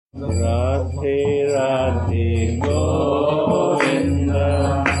Radhe Radhe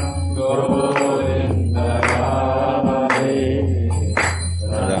Govinda Govinda Radhe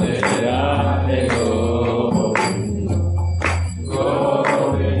Radhe Radhe Govinda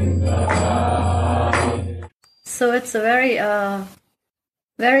Govinda Radhe. So it's a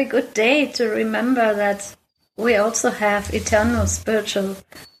very good day to remember that we also have eternal spiritual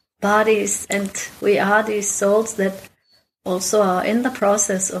bodies, and we are these souls that also are in the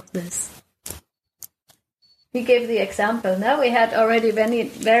process of this. We gave the example. Now we had already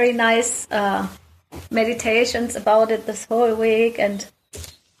very nice meditations about it this whole week, and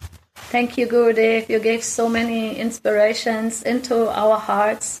thank you, Gurudev. You gave so many inspirations into our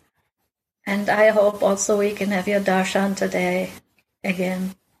hearts, and I hope also we can have your darshan today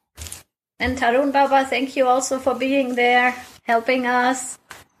again. And Tarun Baba, thank you also for being there, helping us,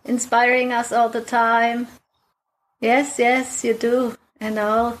 inspiring us all the time. Yes, you do. And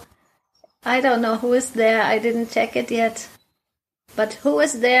all. I don't know who is there. I didn't check it yet. But who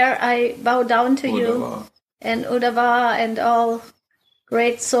is there? I bow down to you. And Uddhava and all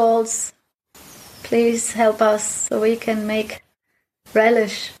great souls. Please help us so we can make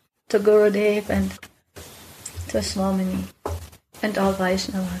relish to Gurudev and to Swamini and all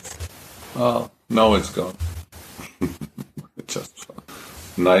Vaishnavas. Oh, now it's gone. Just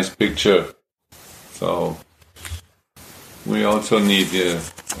a nice picture. So we also need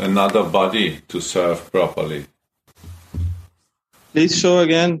another body to serve properly. Please show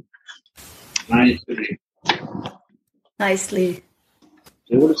again. Nicely.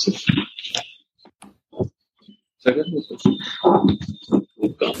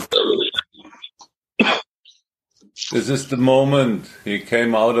 This is the moment he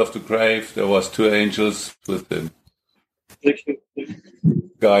came out of the grave. There was 2 angels with him,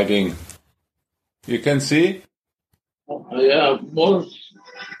 guiding. You can see? Yeah, more.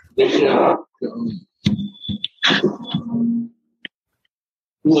 Very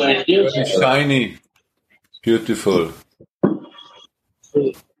shiny, beautiful.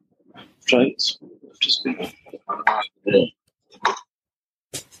 Try to speak.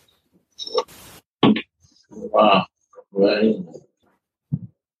 Wow. Right.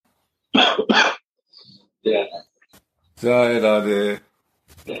 Yeah. Jai Radhe.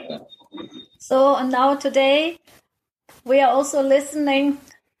 So, and now today, we are also listening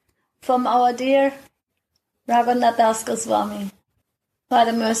from our dear Raghunath Das Goswami, by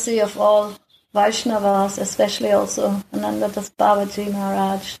the mercy of all Vaishnavas, especially also Anandadas Babaji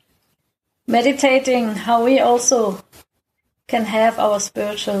Maharaj, meditating how we also can have our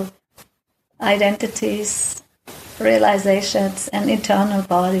spiritual identities, realizations, and eternal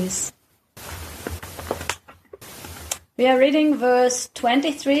bodies. We are reading verse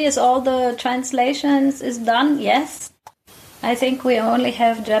 23. Is all the translations is done? Yes. I think we only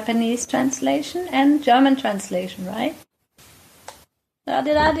have Japanese translation and German translation, right?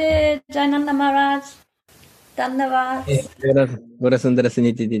 Radhe Radhe, Jayananda Maharaj, Dhanyavad. Gora Sundara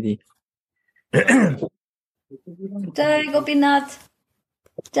Suniti Didi. Jai Gopinath,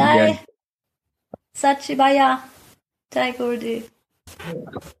 Jai Sachibaya, Jai Gurudev.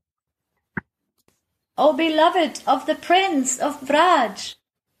 O beloved of the Prince of Braj,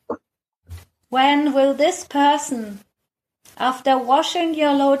 when will this person, after washing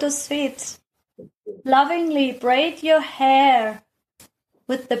your lotus feet, lovingly braid your hair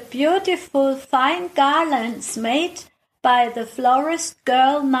with the beautiful fine garlands made by the florist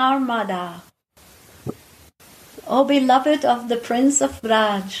girl Narmada? O beloved of the Prince of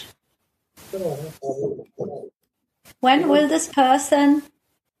Braj, when will this person,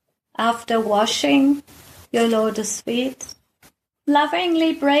 after washing your lotus feet,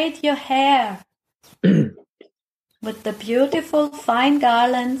 lovingly braid your hair with the beautiful fine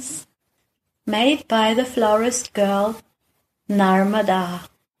garlands made by the florist girl Narmada?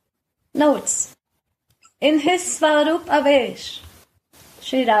 Notes. In his Svarup Avesh,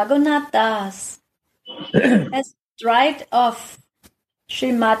 Sri Raghunath Das has dried off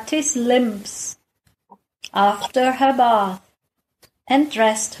Srimati's limbs after her bath and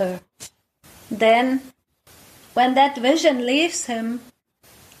dressed her. Then, when that vision leaves him,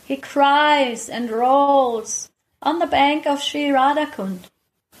 he cries and rolls on the bank of Sri Radhakund,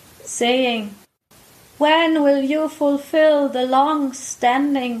 saying, when will you fulfill the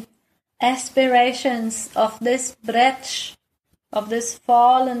long-standing aspirations of this wretch, of this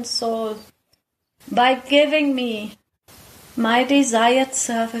fallen soul, by giving me my desired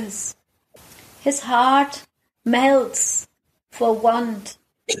service? His heart melts for want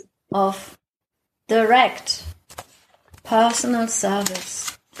of direct personal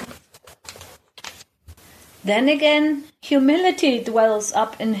service. Then again, humility dwells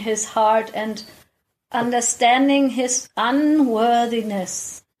up in his heart, and understanding his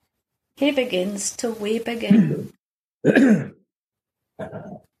unworthiness, he begins to weep again.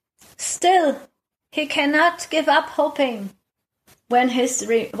 Still, he cannot give up hoping when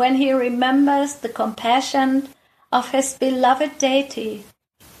he remembers the compassion of his beloved deity.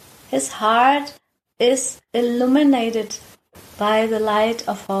 His heart is illuminated by the light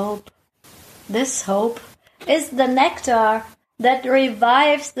of hope. This hope is the nectar that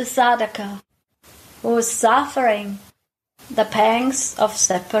revives the sadhaka who is suffering the pangs of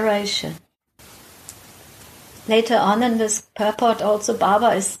separation. Later on in this purport also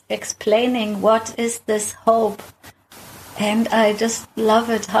Baba is explaining what is this hope. And I just love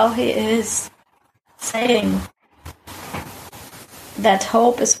it how he is saying that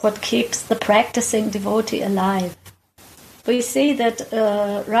hope is what keeps the practicing devotee alive. We see that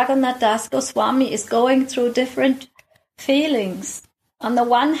Raghunath Das Goswami is going through different feelings. On the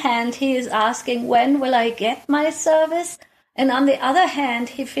one hand, he is asking, when will I get my service? And on the other hand,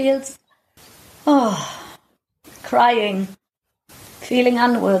 he feels, crying, feeling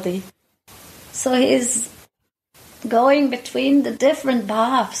unworthy. So he is going between the different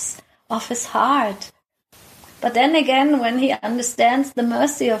paths of his heart. But then again, when he understands the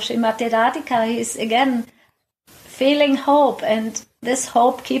mercy of Srimati Radhika, he is again feeling hope, and this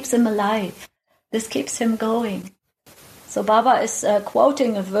hope keeps him alive. This keeps him going. So Baba is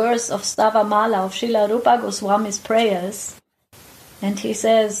quoting a verse of Stavamala of Srila Rupa Goswami's prayers. And he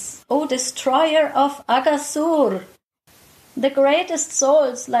says, O destroyer of Agasur, the greatest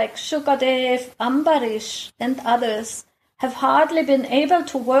souls like Shukadev, Ambarish and others have hardly been able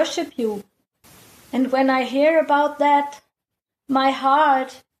to worship you. And when I hear about that, my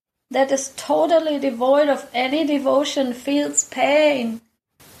heart, that is totally devoid of any devotion, feels pain.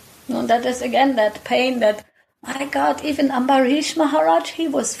 And that is again that pain that, my God, even Ambarish Maharaj, he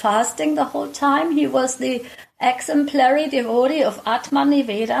was fasting the whole time. He was the exemplary devotee of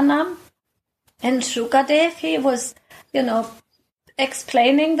Atmanivedanam. And Shukadev, he was,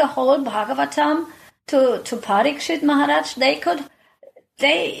 explaining the whole Bhagavatam to Parikshit Maharaj.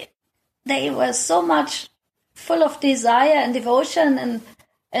 They were so much full of desire and devotion,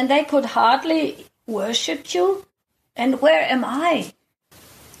 and they could hardly worship you. And where am I?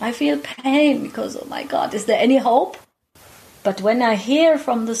 I feel pain because, oh my God, is there any hope? But when I hear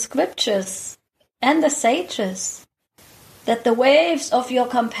from the scriptures and the sages that the waves of your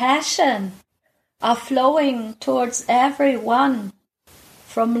compassion are flowing towards everyone,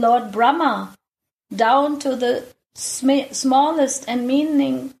 from Lord Brahma down to the smallest and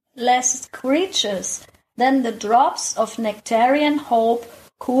meaningless creatures, then the drops of nectarian hope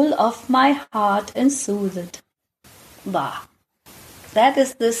cool off my heart and soothe it. Bah. That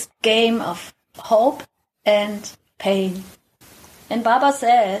is this game of hope and pain. And Baba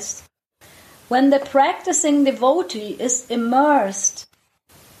says, when the practicing devotee is immersed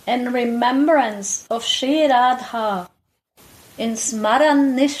in remembrance of Shri Radha, in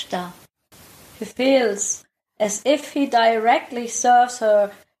Smaran Nishta, he feels as if he directly serves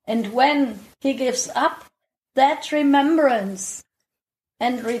her, and when he gives up that remembrance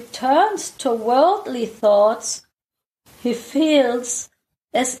and returns to worldly thoughts, he feels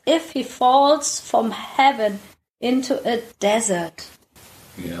as if he falls from heaven into a desert.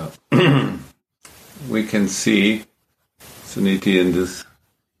 Yeah. We can see, Suniti, in this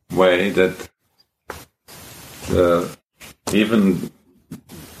way that even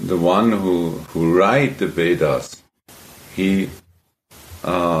the one who write the Vedas, he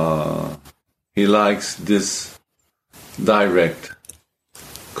likes this direct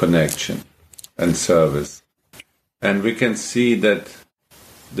connection and service. And we can see that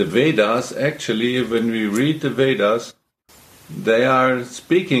the Vedas, actually, when we read the Vedas, they are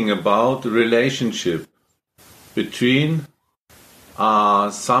speaking about the relationship between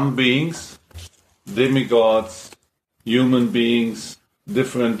some beings, demigods, human beings,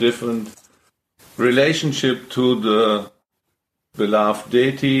 different relationship to the beloved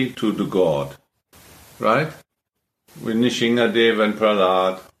deity, to the God, right? With Nishingadev and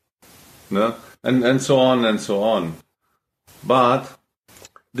Prahlad, no? And so on and so on. But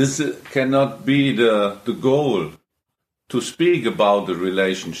this cannot be the goal to speak about the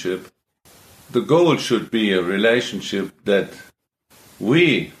relationship. The goal should be a relationship that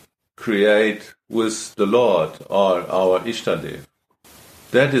we create with the Lord or our Ishtadev.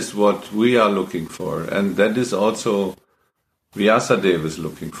 That is what we are looking for, and that is also Vyasadeva is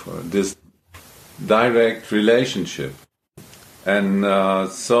looking for, this direct relationship. And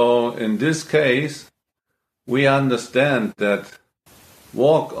so in this case, we understand that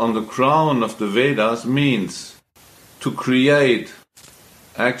walk on the crown of the Vedas means to create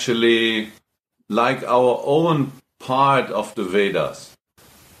actually like our own part of the Vedas.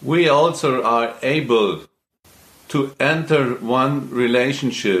 We also are able to enter one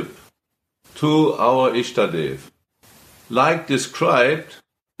relationship to our Ishtadev, like described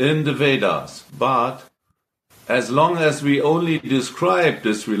in the Vedas. But as long as we only describe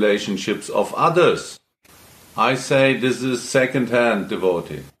these relationships of others, I say this is second-hand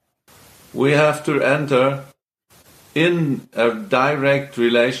devotee. We have to enter in a direct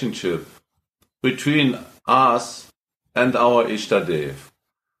relationship between us and our Ishtadev.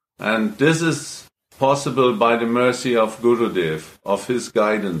 And this is possible by the mercy of Gurudev, of his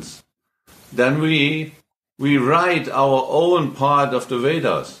guidance. Then we write our own part of the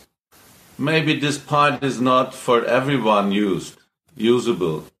Vedas. Maybe this part is not for everyone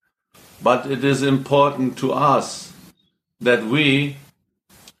usable, but it is important to us that we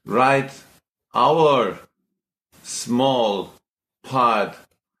write our small part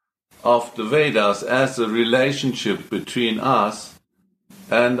of the Vedas as a relationship between us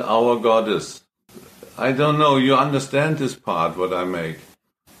and our goddess. I don't know, you understand this part, what I make.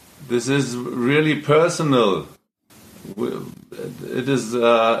 This is really personal. It is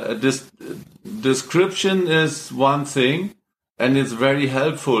this description is one thing, and it's very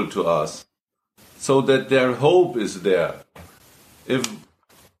helpful to us, so that their hope is there. If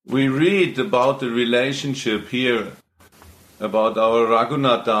we read about the relationship here, about our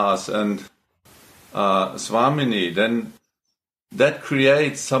Raghunath Das and Swamini, then that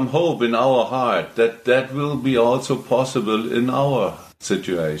creates some hope in our heart that will be also possible in our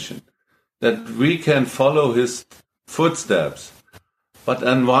situation, that we can follow his footsteps. But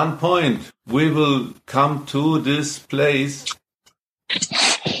at one point, we will come to this place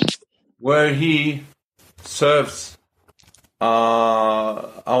where he serves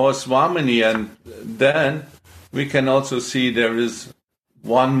our Swamini, and then we can also see there is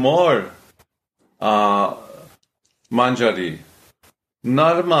one more Manjari,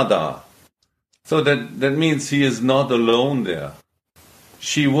 Narmada. So that means he is not alone there.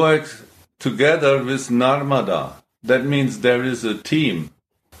 She works together with Narmada. That means there is a team.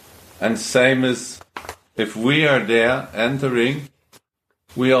 And same as if we are there entering,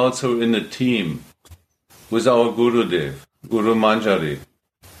 we are also in a team with our Gurudev, Guru Manjari.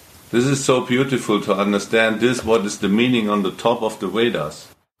 This is so beautiful to understand this, what is the meaning on the top of the Vedas,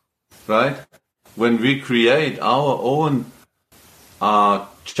 right? When we create our own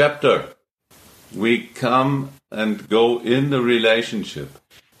chapter, we come and go in the relationship.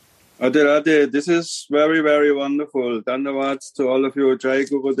 Radhe, this is very, very wonderful. Dandavats to all of you. Jai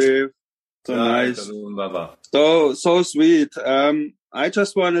Gurudev. So nice. So sweet. I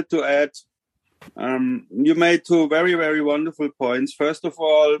just wanted to add, you made two very, very wonderful points. First of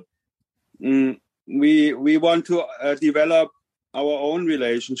all, we want to develop our own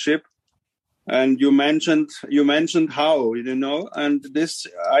relationship, and you mentioned how, and this,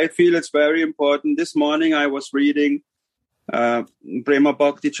 I feel it's very important. This morning I was reading Prema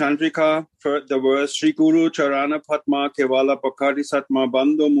Bhakti Chandrika, the verse Shri Guru Charana Padma Kevala Pakari Satma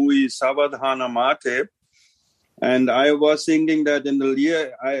Bandho Mui Savadhana Mate. And I was thinking that in the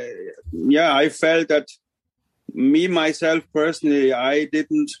year, I felt that me, myself personally, I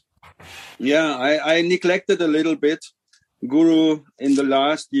neglected a little bit Guru in the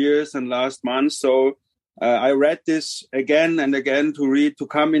last years and last months. So I read this again and again to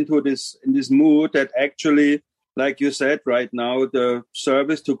come into this mood that actually, like you said right now, the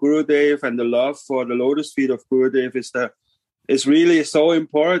service to Gurudev and the love for the lotus feet of Gurudev is really so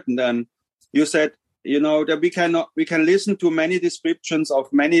important. And you said, that we can listen to many descriptions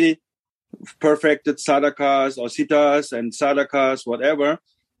of many perfected sadhakas or siddhas and sadhakas, whatever,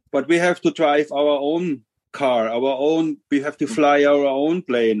 but we have to drive our own car, we have to fly our own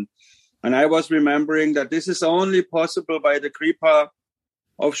plane. And I was remembering that this is only possible by the kripa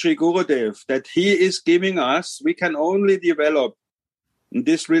of Sri Gurudev, that he is giving us. We can only develop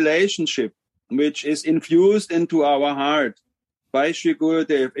this relationship, which is infused into our heart by Sri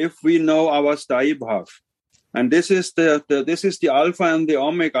Gurudev, if we know our Sthayi Bhav. And this is the Alpha and the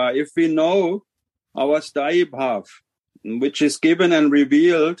Omega. If we know our Sthayi Bhav, which is given and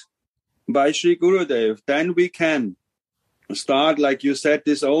revealed by Sri Gurudev, then we can start, like you said,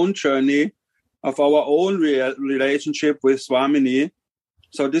 this own journey of our own relationship with Swamini.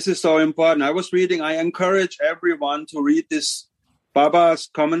 So this is so important. I encourage everyone to read this Baba's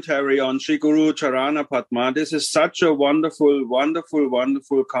commentary on Sri Guru Charana Padma. This is such a wonderful, wonderful,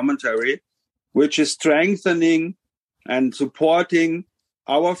 wonderful commentary, which is strengthening and supporting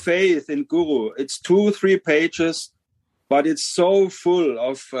our faith in Guru. It's 2-3 pages but it's so full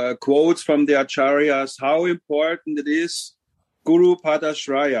of quotes from the acharyas, how important it is, Guru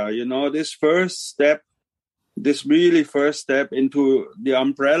Padashraya, this first step, this really first step into the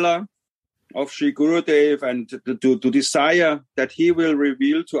umbrella of Sri Gurudev, and to desire that he will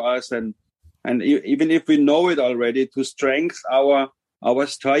reveal to us, and even if we know it already, to strengthen our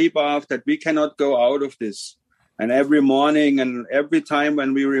sthayi bhav, that we cannot go out of this. And every morning and every time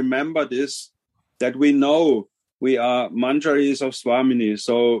when we remember this, that we know we are manjaris of Swamini.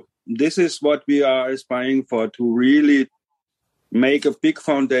 So this is what we are aspiring for, to really make a big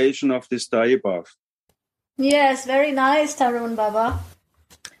foundation of this sthayi bhav. Yes, very nice, Tarun Baba.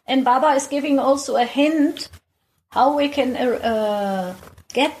 And Baba is giving also a hint how we can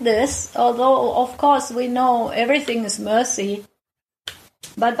get this, although, of course, we know everything is mercy.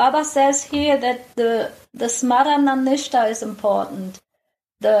 But Baba says here that the smarana nishta is important.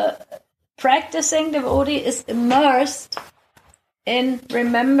 The practicing devotee is immersed in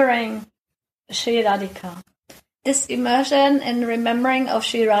remembering Shri Radhika. This immersion in remembering of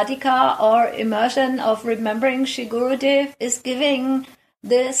Shri Radhika, or immersion of remembering Shri Gurudev, is giving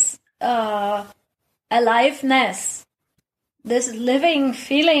this aliveness, this living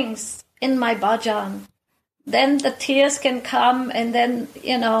feelings in my bhajan. Then the tears can come, and then,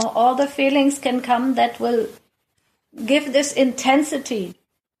 all the feelings can come that will give this intensity.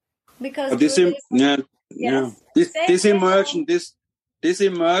 Because this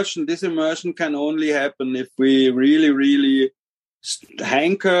immersion can only happen if we really, really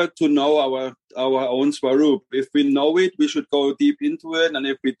hanker to know our own Swarup. If we know it, we should go deep into it. And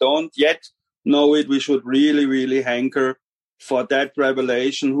if we don't yet know it, we should really, really hanker for that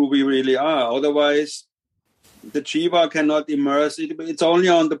revelation, who we really are. Otherwise, the jiva cannot immerse it. It's only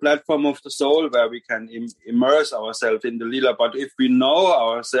on the platform of the soul where we can immerse ourselves in the lila. But if we know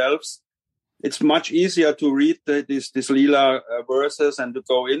ourselves, it's much easier to read this lila verses and to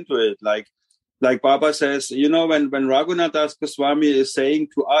go into it. Like Baba says, when Raghunath Das Goswami is saying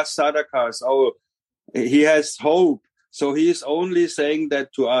to us sadhakas, he has hope. So he is only saying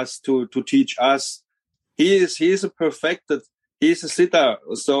that to us to teach us. He is a perfected. He's a siddha.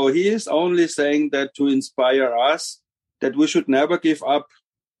 So he is only saying that to inspire us, that we should never give up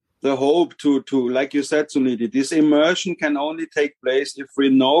the hope to like you said, Suniti, this immersion can only take place if we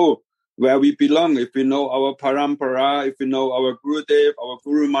know where we belong, if we know our parampara, if we know our Gurudev, our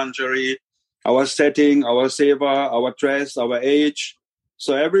Guru Manjari, our setting, our seva, our dress, our age.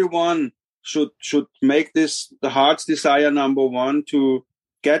 So everyone should make this the heart's desire number one, to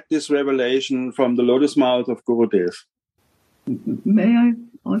get this revelation from the lotus mouth of Gurudev. May I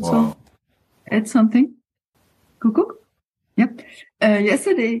also add something? Kukuk? Yep.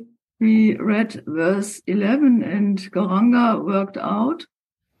 Yesterday we read verse 11, and Gauranga worked out.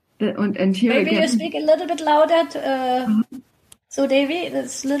 And here maybe again, you speak a little bit louder, so Devi,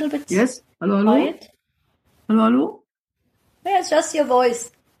 it's a little bit quiet. Hello? Yeah, it's just your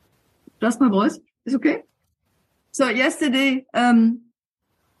voice. Just my voice? Is okay? So yesterday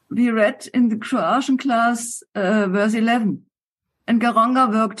we read in the Croatian class verse 11, and Gauranga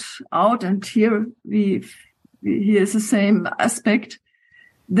worked out, and here we hear the same aspect,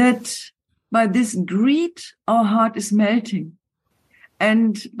 that by this greed our heart is melting.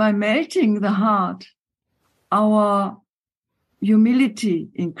 And by melting the heart, our humility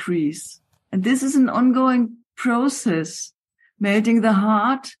increase. And this is an ongoing process, melting the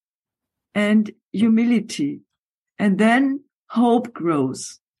heart and humility. And then hope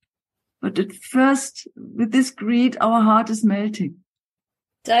grows. But at first, with this greed, our heart is melting.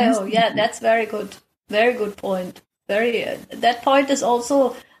 Oh, yeah, that's very good. Very good point. That point is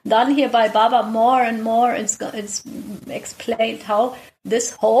also done here by Baba more and more. It's explained how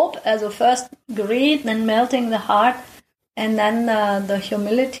this hope, as a first greed, then melting the heart, and then the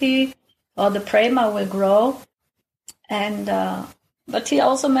humility or the prema will grow. And but he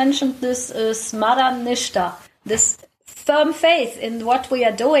also mentioned this smara nishta, this firm faith in what we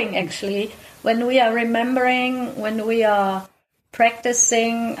are doing. Actually, when we are remembering, when we are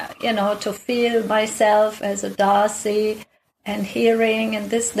practicing, to feel myself as a dasi, and hearing,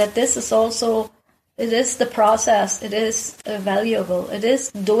 and this is also, it is the process, it is valuable, it is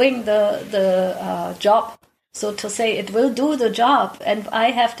doing the job, so to say. It will do the job, and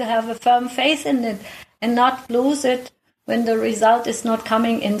I have to have a firm faith in it and not lose it when the result is not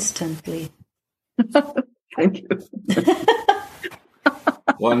coming instantly. Thank you.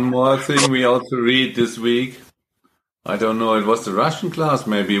 One more thing we also read this week. I don't know, it was the Russian class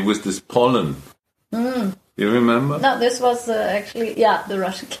maybe, with this pollen. You remember? No, this was actually, the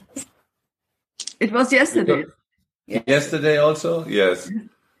Russian class. It was yesterday. Yesterday also? Yes.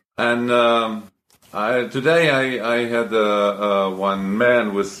 And Today I had one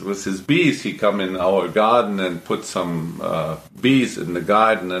man with his bees. He come in our garden and put some bees in the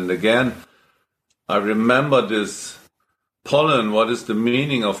garden. And again, I remember this pollen. What is the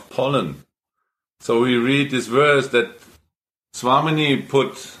meaning of pollen? So we read this verse that Swamini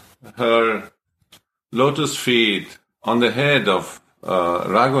put her lotus feet on the head of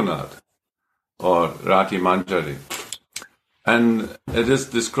Raghunath or Rati Manjari. And it is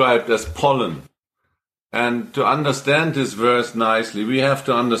described as pollen. And to understand this verse nicely, we have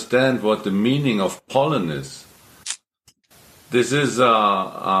to understand what the meaning of pollen is. This is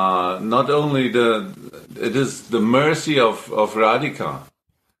not only it is the mercy of Radhika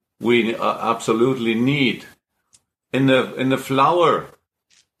we absolutely need. In the flower,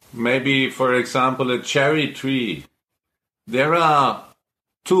 maybe for example a cherry tree, there are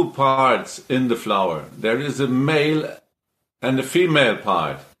two parts in the flower. There is a male and a female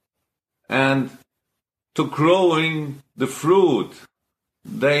part. And to growing the fruit,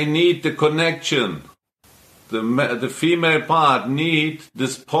 they need the connection. The female part need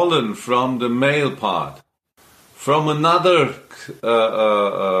this pollen from the male part, from another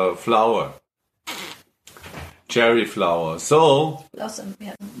flower, cherry flower. So, Blossom,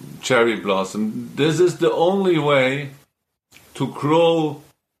 yeah. Cherry blossom. This is the only way to grow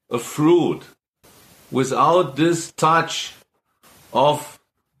a fruit. Without this touch of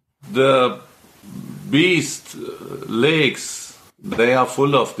the beast legs, they are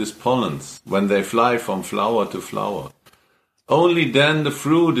full of these pollens when they fly from flower to flower. Only then the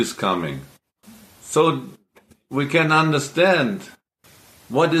fruit is coming. So we can understand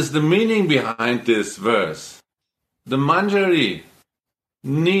what is the meaning behind this verse. The Manjari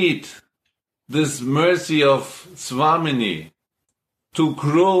need this mercy of Swamini to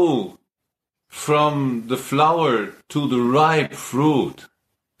grow from the flower to the ripe fruit,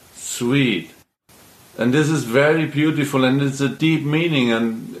 sweet. And this is very beautiful, and it's a deep meaning,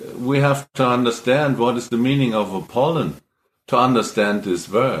 and we have to understand what is the meaning of a pollen to understand this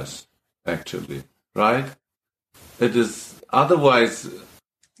verse, actually, right? It is, otherwise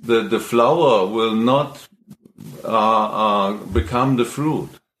the flower will not become the fruit.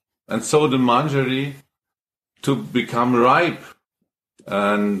 And so the Manjari, to become ripe,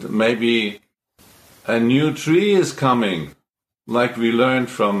 and maybe a new tree is coming, like we learned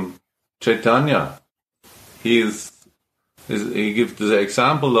from Chaitanya. He gives the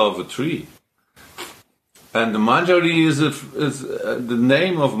example of a tree. And the Manjari is the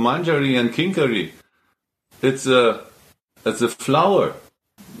name of Manjari and Kinkari. It's a flower.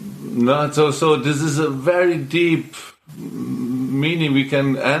 So this is a very deep meaning. We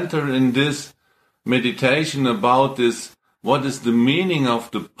can enter in this meditation about this. What is the meaning of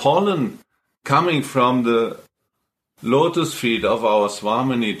the pollen coming from the lotus feet of our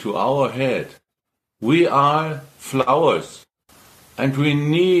Swamini to our head? We are flowers, and we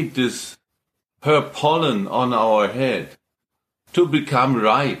need her pollen on our head to become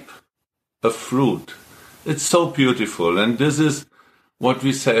ripe, a fruit. It's so beautiful, and this is what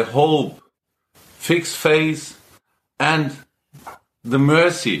we say: hope, fixed faith, and the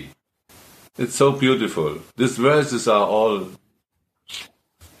mercy. It's so beautiful. These verses are all.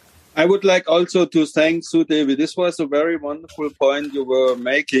 I would like also to thank Sudevi. This was a very wonderful point you were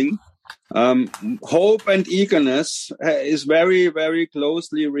making. Hope and eagerness is very, very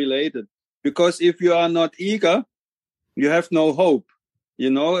closely related, because if you are not eager, you have no hope. You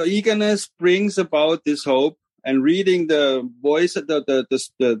know, eagerness brings about this hope, and reading the voice,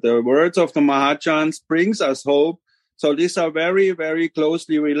 the words of the Mahachans brings us hope. So these are very, very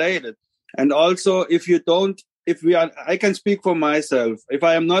closely related. And also, I can speak for myself. If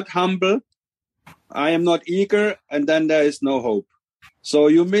I am not humble, I am not eager, and then there is no hope. So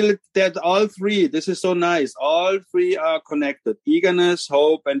humility, that all three, this is so nice. All three are connected: eagerness,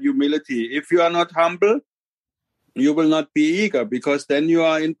 hope, and humility. If you are not humble, you will not be eager, because then you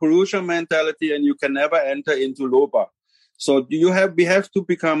are in Purusha mentality and you can never enter into Lopa. So we have to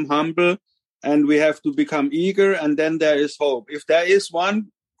become humble, and we have to become eager, and then there is hope. If there is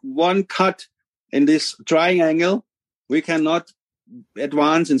one cut in this triangle, we cannot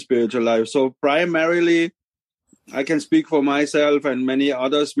advance in spiritual life. So primarily, I can speak for myself, and many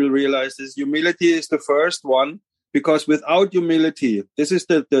others will realize this. Humility is the first one, because without humility, this is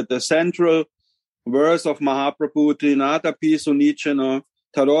the central verse of Mahaprabhu, Trinata Pisu Nichana,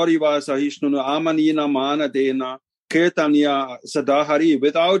 Taroriva Sahishnuna, Amanina Manadena, Kirtanya Sadahari.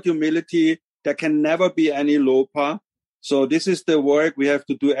 Without humility, there can never be any Lopa. So this is the work we have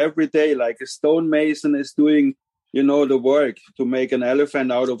to do every day, like a stonemason is doing, the work to make an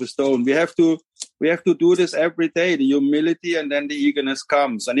elephant out of a stone. We have to we have to do this every day, the humility, and then the eagerness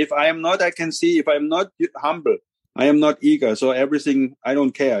comes. And if I am not, I can see, if I'm not humble, I am not eager. So everything, I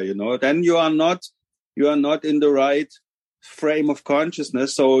don't care, then you are not in the right frame of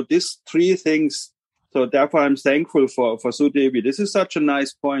consciousness. So these three things, so therefore I'm thankful for Sudevi. This is such a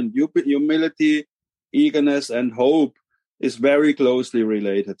nice point. Humility, eagerness, and hope is very closely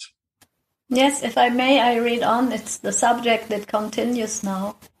related. Yes, if I may, I read on. It's the subject that continues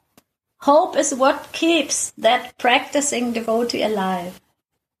now. Hope is what keeps that practicing devotee alive.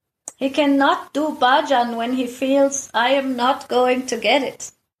 He cannot do bhajan when he feels, I am not going to get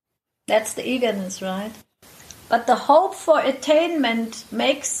it. That's the eagerness, right? But the hope for attainment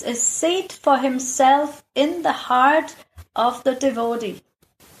makes a seat for himself in the heart of the devotee.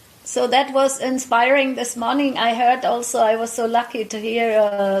 So that was inspiring this morning. I heard also, I was so lucky to hear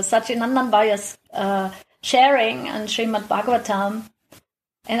Satchinandan Bhaiya's sharing on Srimad Bhagavatam.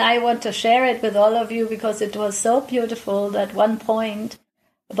 And I want to share it with all of you because it was so beautiful. That one point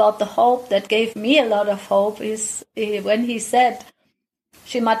about the hope that gave me a lot of hope is when he said,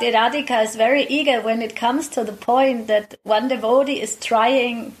 Srimati Radhika is very eager when it comes to the point that one devotee is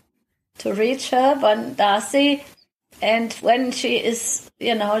trying to reach her, one dasi, and when she is,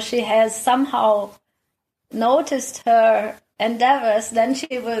 she has somehow noticed her endeavors, then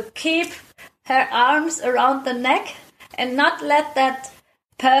she will keep her arms around the neck and not let that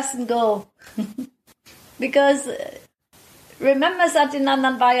person go. Because remember,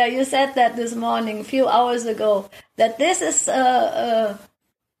 Satchinandan Bhaiya, you said that this morning, a few hours ago, that this is,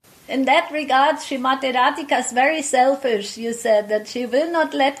 in that regard, Srimati Radhika is very selfish. You said that she will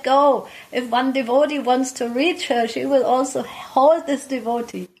not let go. If one devotee wants to reach her, she will also hold this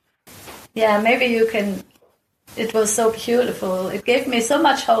devotee. Yeah, maybe you can. It was so beautiful. It gave me so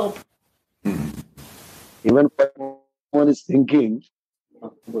much hope. Even when one is thinking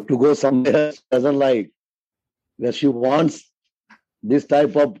to go somewhere she doesn't like, where she wants this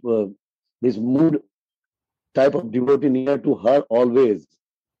type of, this mood type of devotee near to her always.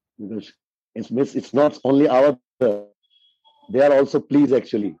 Because it's not only our, they are also pleased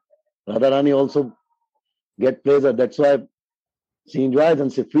actually. Radharani also get pleasure. That's why she enjoys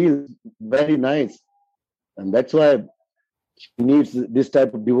and she feels very nice. And that's why she needs this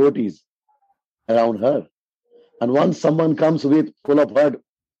type of devotees around her. And once someone comes with full of heart,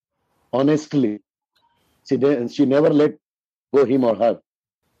 honestly, she never let go him or her.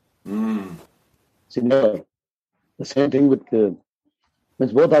 She never. The same thing with,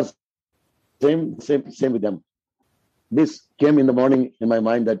 means both are same with them. This came in the morning in my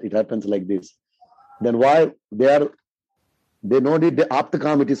mind that it happens like this. Then why they know it, they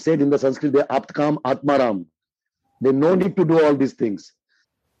aptakam, it is said in the Sanskrit, they aptakam atmaram. They no need to do all these things.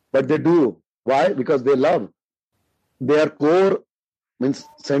 But they do. Why? Because they love. Their core means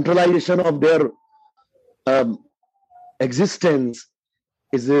centralization of their existence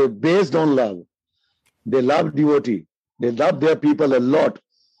is based on love. They love devotee. They love their people a lot,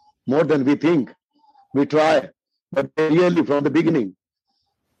 more than we think. We try, but really from the beginning,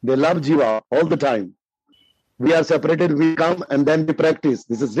 they love Jiva all the time. We are separated, we come and then we practice.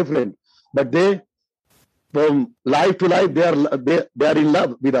 This is different. But they, from life to life, they are in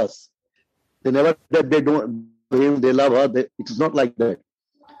love with us. They never that they don't him, they love her. It is not like that.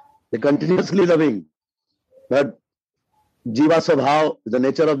 They continuously loving. But Jiva Swabhav, the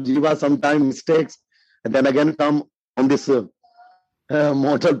nature of Jiva, sometimes mistakes, and then again come on this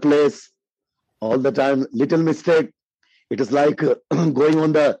mortal place all the time. Little mistake. It is like going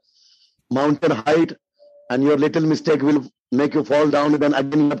on the mountain height, and your little mistake will make you fall down, and then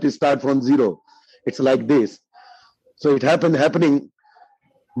again you have to start from zero. It's like this. So it happening.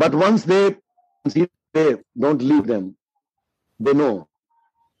 But once they see, they don't leave them. They know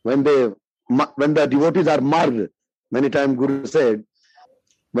when the devotees are marked. Many times Guru said,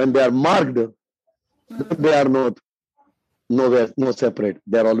 when they are marked, they are not nowhere, no separate.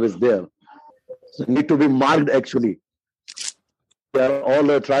 They are always there. So need to be marked actually. They are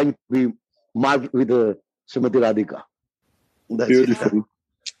all trying to be marked with Srimati Radhika. That's Beautiful.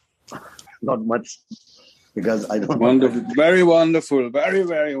 Not much, because I don't Wonderful. Very wonderful. Very,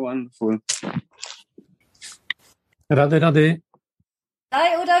 very wonderful. Radhe Radhe.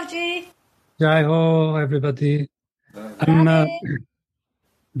 Hi, Uddhavji. Jai Ho, everybody.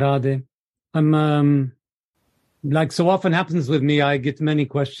 Radhe. I'm like so often happens with me, I get many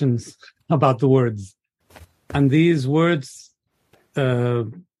questions about the words. And these words,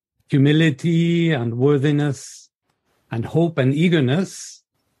 humility and worthiness and hope and eagerness,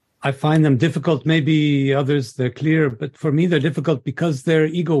 I find them difficult. Maybe others, they're clear, but for me, they're difficult because they're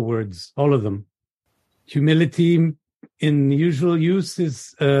ego words, all of them. Humility in usual use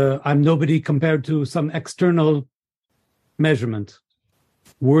is I'm nobody compared to some external measurement.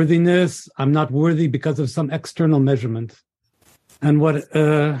 Worthiness, I'm not worthy because of some external measurement. And what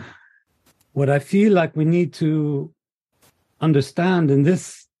I feel like we need to understand in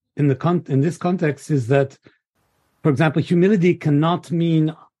this context is that, for example, humility cannot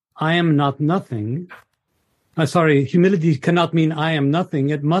mean I am not nothing. Humility cannot mean I am nothing.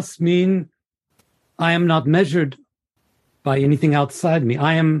 It must mean I am not measured by anything outside me.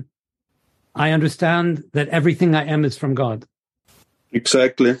 I understand that everything I am is from God.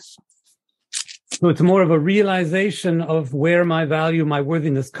 Exactly. So it's more of a realization of where my value, my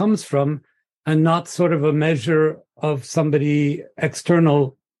worthiness comes from, and not sort of a measure of somebody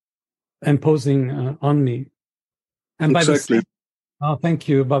external imposing on me. And exactly. Thank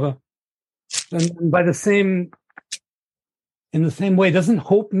you, Baba. And in the same way, doesn't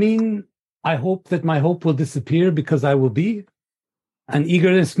hope mean I hope that my hope will disappear because I will be? And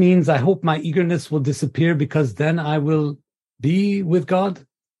eagerness means I hope my eagerness will disappear because then I will be with God.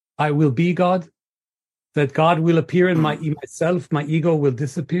 I will be God. That God will appear in myself, my ego will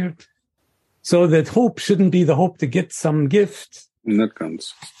disappear. So that hope shouldn't be the hope to get some gift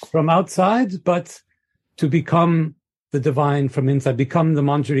from outside, but to become the divine from inside, become the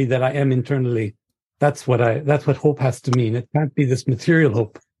Manjari that I am internally. That's what hope has to mean. It can't be this material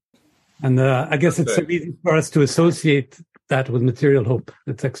hope. And I guess it's so easy for us to associate that with material hope.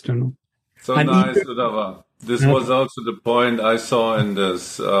 It's external. So nice, Vilapa. This was also the point I saw in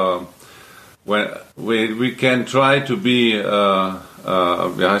this. When we can try to be,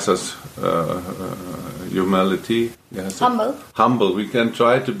 humility. Humble. Humble. We can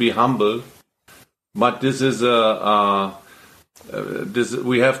try to be humble, but this is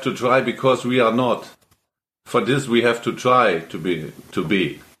we have to try because we are not. For this, we have to try to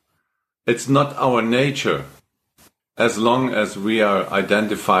be. It's not our nature, as long as we are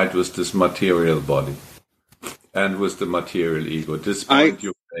identified with this material body and with the material ego. This point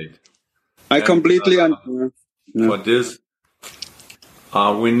you made. I completely understand. For this,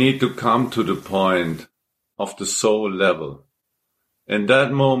 we need to come to the point of the soul level. In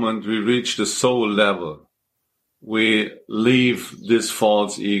that moment, we reach the soul level. We leave this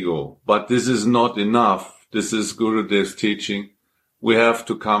false ego. But this is not enough. This is Gurudev's teaching. We have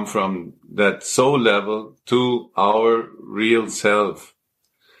to come from that soul level to our real self.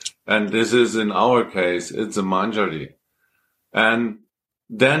 And this is, in our case, it's a Manjari. And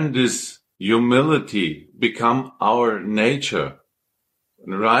then this humility become our nature,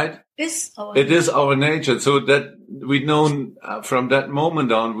 right? It is our nature. So that we know from that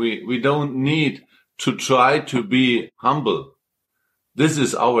moment on, we don't need to try to be humble. This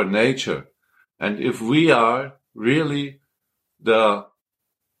is our nature. And if we are really the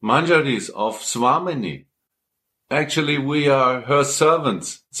Manjaris of Swamini, actually we are her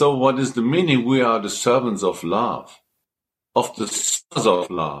servants. So what is the meaning? We are the servants of love, of the source of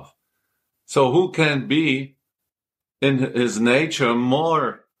love. So who can be in his nature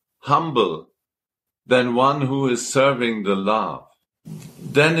more humble than one who is serving the love?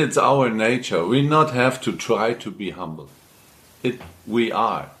 Then it's our nature. We not have to try to be humble. We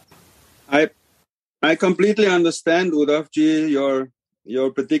are. I completely understand, Uddhavji,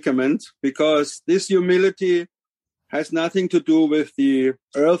 your predicament, because this humility has nothing to do with the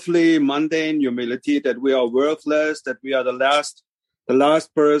earthly, mundane humility that we are worthless, that we are the last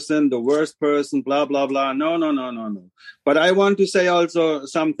person, the worst person, blah, blah, blah. No. But I want to say also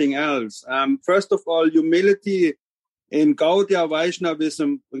something else. First of all, humility in Gaudiya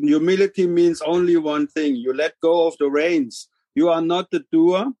Vaishnavism, humility means only one thing. You let go of the reins. You are not the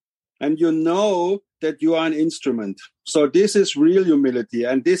doer, and you know that you are an instrument. So this is real humility,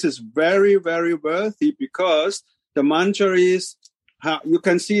 and this is very, very worthy because the Manjaris, you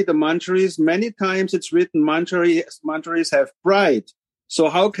can see the Manjaris, many times it's written Manjaris have pride. So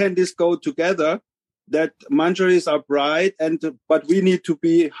how can this go together? That Manjaris are pride, but we need to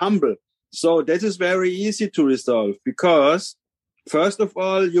be humble. So that is very easy to resolve because, first of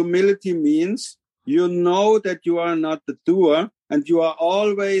all, humility means you know that you are not the doer and you are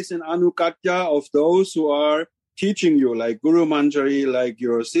always in anugatya of those who are teaching you, like Guru Manjari, like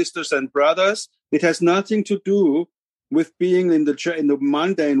your sisters and brothers. It has nothing to do with being in the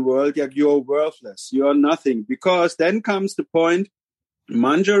mundane world, like you're worthless, you're nothing. Because then comes the point,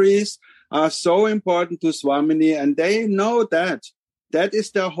 Manjaris are so important to Swamini, and they know that. That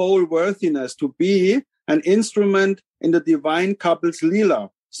is their whole worthiness, to be an instrument in the divine couple's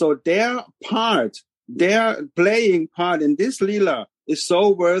Leela. So their playing part in this Leela is so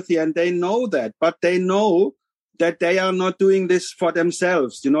worthy, and they know that. But they know that they are not doing this for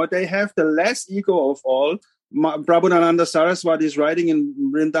themselves. You know, they have the less ego of all. Prabhupada Saraswati is writing in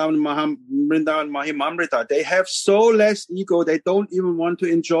Vrindavan Mahimamrita, they have so less ego, they don't even want to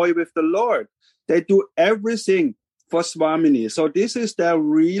enjoy with the Lord. They do everything for Swamini. So this is their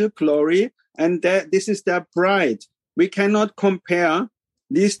real glory, and this is their pride. We cannot compare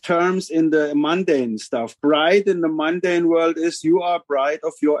these terms in the mundane stuff. Pride in the mundane world is you are proud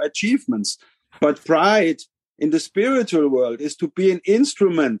of your achievements. But pride in the spiritual world is to be an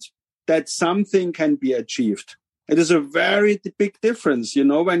instrument that something can be achieved. It is a very big difference. You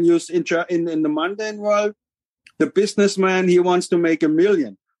know, when you in the mundane world, the businessman, he wants to make $1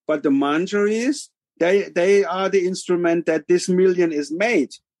 million. But the manjaris, they are the instrument that this $1 million is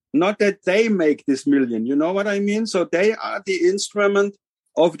made. Not that they make this $1 million. You know what I mean? So they are the instrument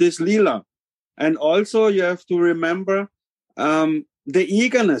of this lila. And also you have to remember the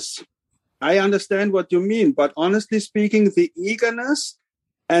eagerness. I understand what you mean, but honestly speaking, the eagerness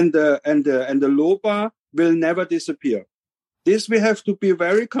and the loba will never disappear. This we have to be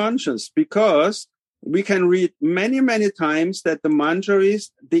very conscious, because we can read many, many times that the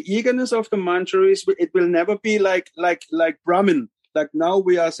manjaris, the eagerness of the manjaris, it will never be like Brahmin. Like now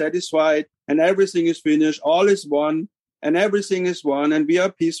we are satisfied and everything is finished, all is one and everything is one and we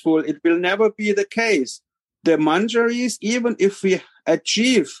are peaceful. It will never be the case. The manjaris, even if we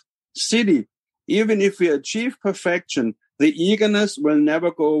achieve siddhi, even if we achieve perfection, the eagerness will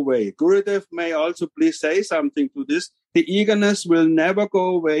never go away. Gurudev may also please say something to this. The eagerness will never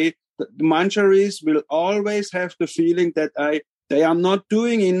go away. The manjaris will always have the feeling that they are not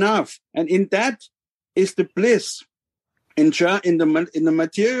doing enough. And in that is the bliss. In the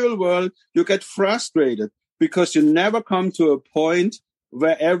material world, you get frustrated because you never come to a point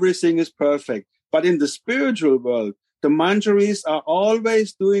where everything is perfect. But in the spiritual world, the manjaris are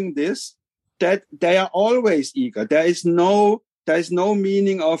always doing this, that they are always eager. There is no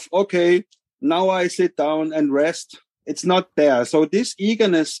meaning of, okay, now I sit down and rest. It's not there. So this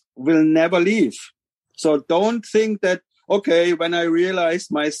eagerness will never leave. So don't think that, okay, when I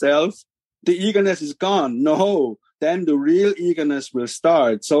realize myself, the eagerness is gone. No, then the real eagerness will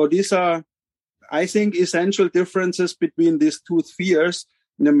start. So these are, I think, essential differences between these two spheres,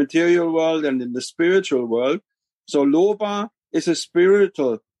 in the material world and in the spiritual world. So loba is a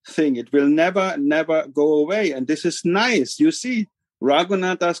spiritual thing. It will never, never go away. And this is nice. You see,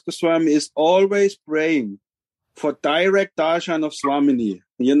 Raghunath Das Goswami is always praying for direct darshan of Swamini.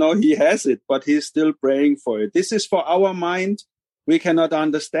 You know, he has it, but he's still praying for it. This is for our mind. We cannot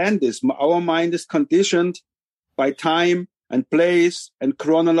understand this. Our mind is conditioned by time and place and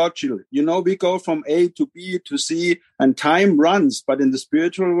chronological. You know, we go from A to B to C and time runs. But in the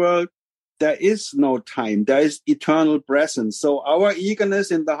spiritual world, there is no time. There is eternal presence. So our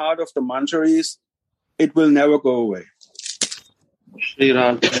eagerness in the heart of the manjaris, it will never go away. Shri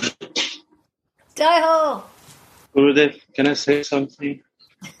Radha. Jai Ho! Gurudev, can I say something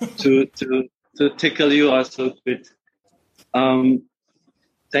to tickle you also a bit?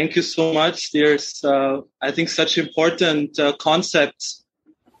 Thank you so much. There's, I think, such important concepts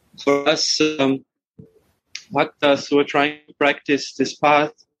for us bhaktas who are trying to practice this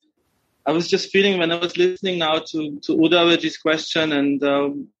path. I was just feeling when I was listening now to Udavaji's question and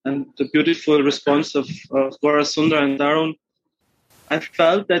the beautiful response of Gaura Sundar and Darun, I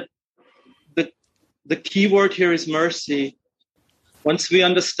felt that the key word here is mercy. Once we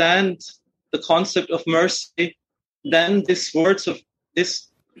understand the concept of mercy, then these words of this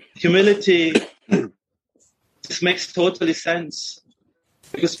humility, this makes totally sense.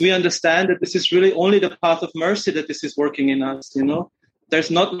 Because we understand that this is really only the path of mercy that this is working in us, you know. There's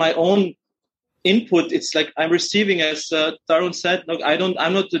not my own input. It's like I'm receiving, as Tarun said, look,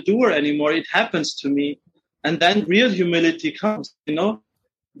 I'm not the doer anymore. It happens to me. And then real humility comes, you know.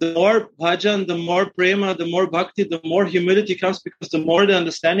 The more bhajan, the more prema, the more bhakti, the more humility comes, because the more the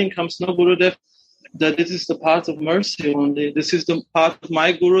understanding comes, no, Gurudev, that this is the path of mercy only. This is the path of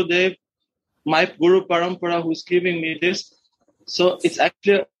my Gurudev, my Guru Parampara who's giving me this. So it's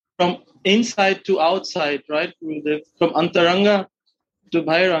actually from inside to outside, right, Gurudev? From Antaranga to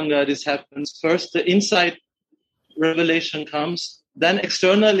Bhairanga, this happens. First, the inside revelation comes. Then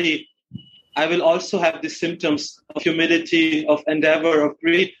externally, I will also have the symptoms of humility, of endeavor, of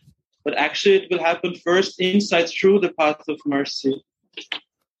greed. But actually, it will happen first inside through the path of mercy.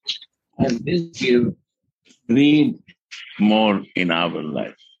 And this is greed more in our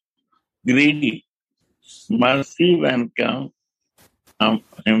life. Greedy. Mercy when comes,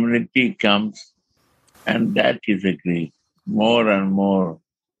 humility comes, and that is a greed. More and more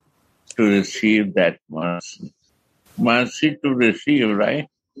to receive that mercy. Mercy to receive, right?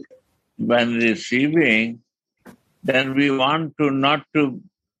 When receiving, then we want to not to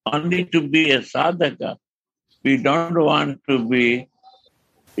only to be a sadhaka, We don't want to be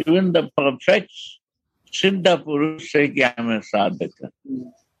even the perfect Siddha Purush say I am a sadhaka.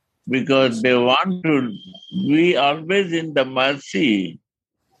 Because they want to be always in the mercy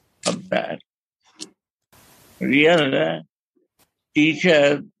of that. Real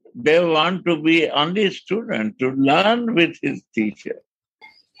teacher, they want to be only student, to learn with his teacher.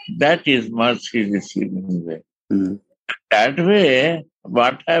 That is mercy receiving way. That way,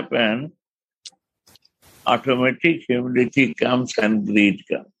 what happens? Automatic humility comes and greed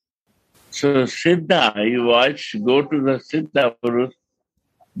comes. So Siddha, you watch, go to the Siddha Purush,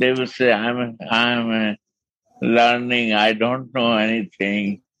 they will say, I'm learning, I don't know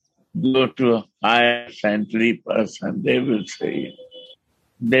anything. Go to a higher saintly person, they will say.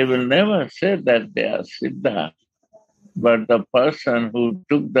 They will never say that they are Siddha. But the person who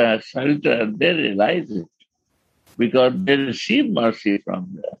took the shelter, they realize it. Because they receive mercy from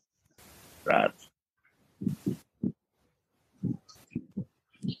the Raj.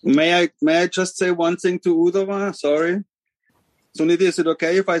 May I just say one thing to Uddhava? Sorry. Suniti, is it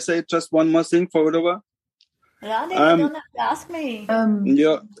okay if I say just one more thing for Uddhava? Radhe, you don't have to ask me.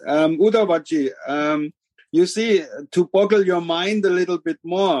 Uddhavaji, you see, to boggle your mind a little bit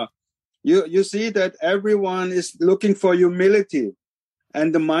more, you see that everyone is looking for humility.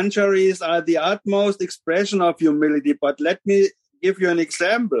 And the manjaris are the utmost expression of humility. But let me give you an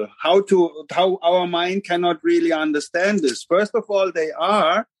example how our mind cannot really understand this. First of all, they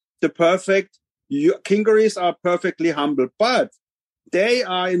are the perfect, Kingaris are perfectly humble, but they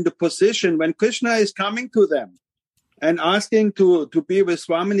are in the position when Krishna is coming to them and asking to be with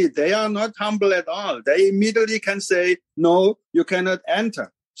Swamini, they are not humble at all. They immediately can say, no, you cannot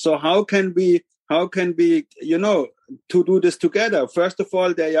enter. So how can we, to do this together? First of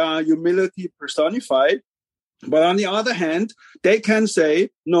all, they are humility personified. But on the other hand, they can say,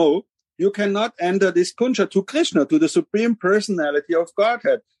 no, you cannot enter this kunja to Krishna, to the Supreme Personality of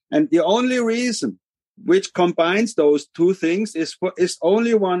Godhead. And the only reason which combines those two things is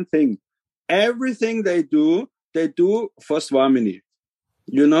only one thing. Everything they do for Swamini.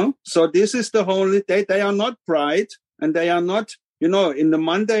 So this is the holy, they are not pride, and they are not, in the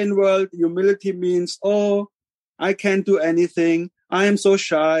mundane world, humility means, oh, I can't do anything. I am so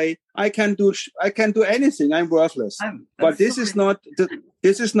shy. I can't do anything. I'm worthless. But this is not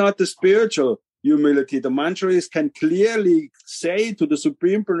the spiritual humility. The manjaris can clearly say to the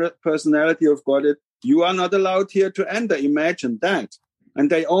Supreme Personality of Godhead, you are not allowed here to enter. Imagine that.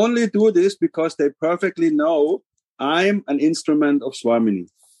 And they only do this because they perfectly know I'm an instrument of Swamini.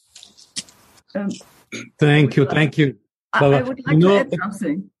 Thank you. I would like to add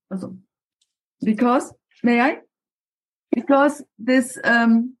something. Because, may I? Because this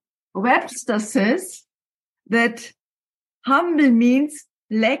Webster says that humble means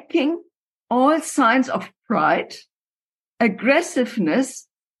lacking all signs of pride, aggressiveness,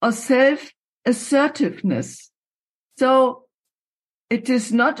 or self-assertiveness. So it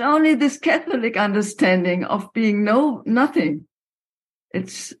is not only this Catholic understanding of being nothing.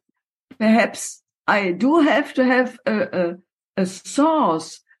 It's perhaps I do have to have a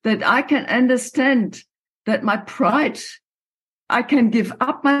source that I can understand that my pride, I can give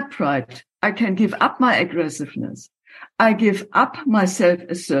up my pride. I can give up my aggressiveness. I give up my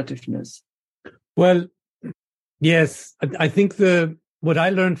self-assertiveness. Well, yes, I think what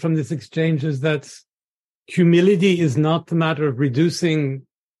I learned from this exchange is that humility is not the matter of reducing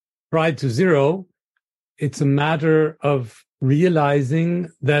pride to zero. It's a matter of realizing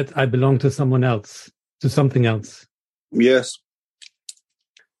that I belong to someone else, to something else. Yes.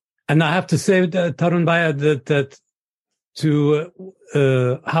 And I have to say, Tarun Bhaiya, that to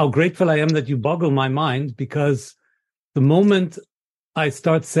how grateful I am that you boggle my mind, because the moment I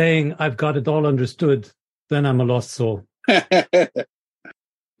start saying I've got it all understood, then I'm a lost soul.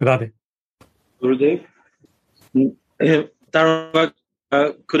 Radhe. Gurudev, Tarun,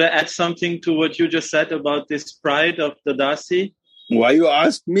 could I add something to what you just said about this pride of the Dasi? Why you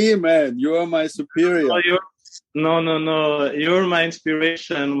ask me, man? You are my superior. No. You're my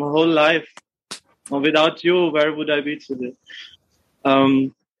inspiration, my whole life. Without you, where would I be today?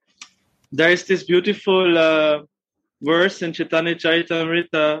 There is this beautiful verse in Chaitanya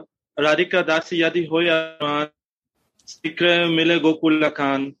Charitamrita, Radhika Dasi Yadi Hoya Sikre Mile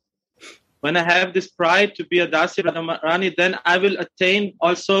Gokulakan. When I have this pride to be a Dasi Radharani, then I will attain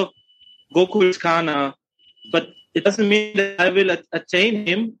also Gokul's Kana. But it doesn't mean that I will attain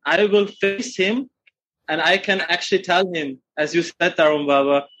him. I will face him, and I can actually tell him, as you said, Tarun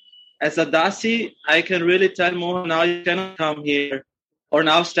Baba, as a Dasi, I can really tell Mohan, now you cannot come here. Or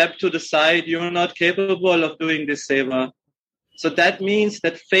now step to the side, you're not capable of doing this seva. So that means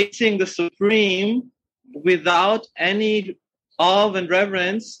that facing the Supreme without any awe and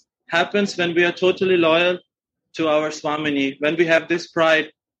reverence happens when we are totally loyal to our Swamini, when we have this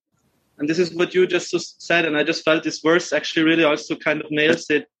pride. And this is what you just said, and I just felt this verse actually really also kind of nails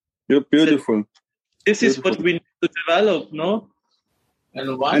it. You're beautiful. This is what we need to develop, no?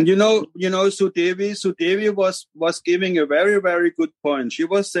 And you know, Sudevi was giving a very, very good point. She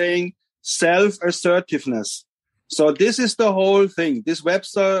was saying self-assertiveness. So this is the whole thing. This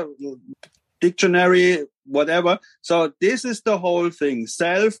Webster dictionary, whatever. So this is the whole thing.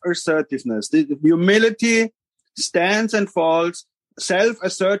 Self-assertiveness. The humility stands and falls.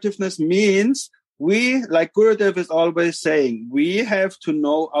 Self-assertiveness means we, like Gurudev is always saying, we have to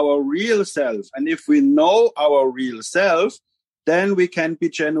know our real self. And if we know our real self, then we can be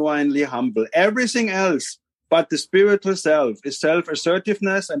genuinely humble. Everything else but the spiritual self is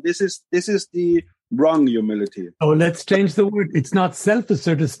self-assertiveness, and this is the wrong humility. Oh, let's change the word. It's not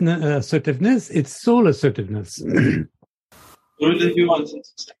self-assertiveness, it's soul assertiveness. Gurudev, you wanted to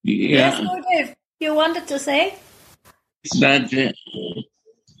say? Yes, Gurudev, you wanted to say? That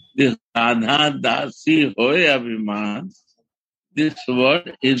this Radha Dasi Hoy Abhiman, this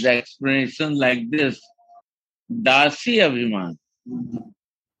word is explanation like this. Dasi Abhiman.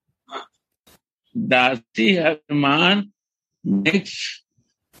 Dasi Abhiman makes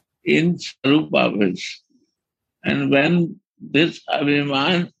in Sarupavas. And when this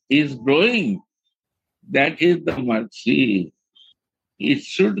Abhiman is growing, that is the mercy. It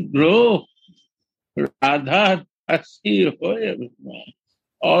should grow. Radha Dasi Hoy Abhiman.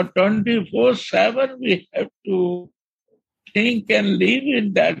 Or 24/7 we have to think and live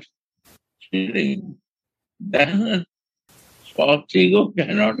in that feeling. Then false ego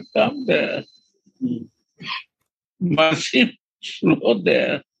cannot come there. Mercy flow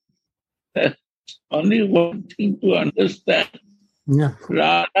there. That's only one thing to understand. Yeah.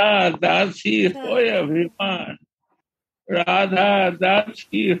 Radha Dasi Hoy Abhiman. Radha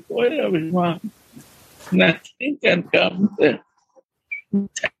Dasi Hoy Abhiman. Nothing can come there.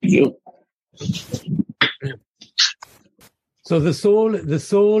 Thank you. So the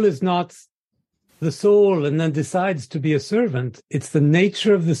soul is not the soul and then decides to be a servant. It's the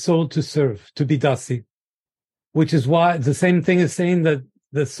nature of the soul to serve, to be dasi, which is why the same thing as saying that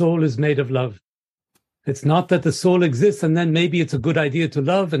the soul is made of love. It's not that the soul exists and then maybe it's a good idea to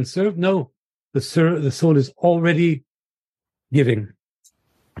love and serve. No, the soul is already giving.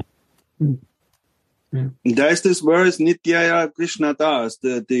 Yeah. There's this verse, Nityaya Krishna Das.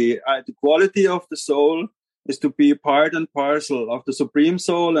 The quality of the soul is to be part and parcel of the Supreme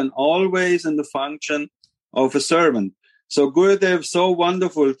Soul and always in the function of a servant. So Gurudev, so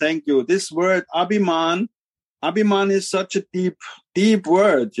wonderful. Thank you. This word, Abhiman is such a deep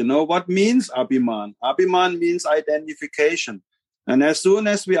word. You know, what means Abhiman? Abhiman means identification. And as soon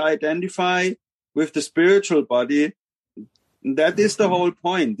as we identify with the spiritual body, that is the whole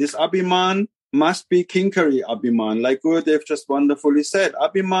point. This Abhiman must be Kinkari Abhiman, like Gurudev just wonderfully said.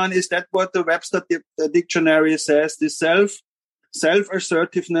 Abhiman is that what the Webster dictionary says. This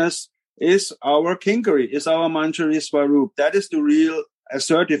self-assertiveness is our Kinkari, is our Manjari Swarup. That is the real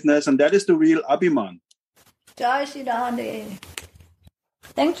assertiveness, and that is the real Abhiman. Jai Shri Radhe.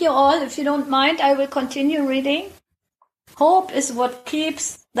 Thank you all. If you don't mind, I will continue reading. Hope is what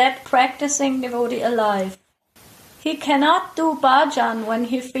keeps that practicing devotee alive. He cannot do bhajan when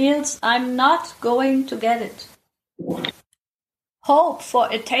he feels I'm not going to get it. Hope for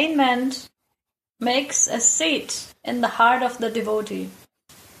attainment makes a seat in the heart of the devotee.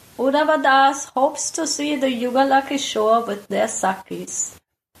 Uddhava Das hopes to see the Yugala Kishore with their Sakhis.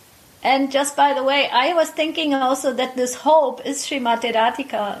 And just by the way, I was thinking also that this hope is Srimati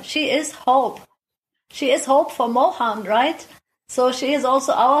Radhika. She is hope. She is hope for Mohan, right? So she is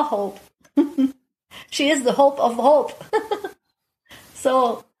also our hope. She is the hope of hope.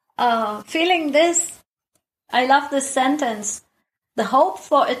 So, feeling this, I love this sentence. The hope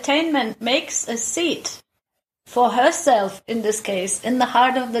for attainment makes a seat for herself, in this case, in the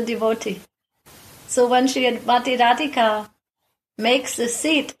heart of the devotee. So when Srimati Radhika makes a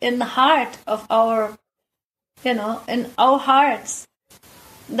seat in the heart of our, in our hearts,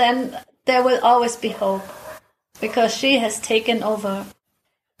 then there will always be hope, because she has taken over.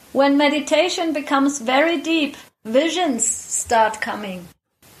 When meditation becomes very deep, visions start coming.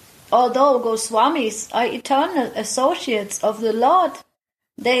 Although Goswamis are eternal associates of the Lord,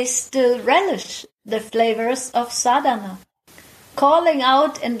 they still relish the flavors of sadhana, calling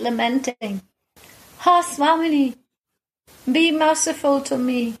out and lamenting, "Ha Swamini, be merciful to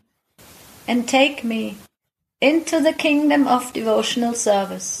me and take me into the kingdom of devotional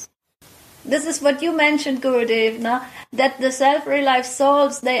service." This is what you mentioned, Gurudev, no? That the self-realized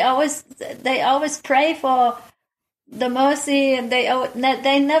souls, they always pray for the mercy, and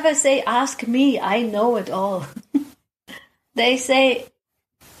they never say, ask me, I know it all. They say,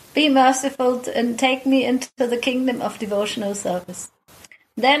 be merciful and take me into the kingdom of devotional service.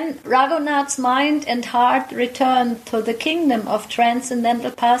 Then Raghunath's mind and heart return to the kingdom of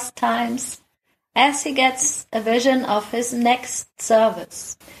transcendental pastimes as he gets a vision of his next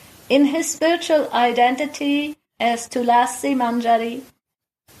service. In his spiritual identity as Tulasi Manjari,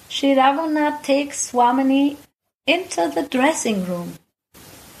 Sri Raghunath takes Swamini into the dressing room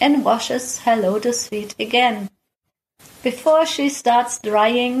and washes her lotus feet again, before she starts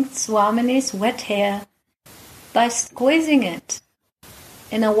drying Swamini's wet hair by squeezing it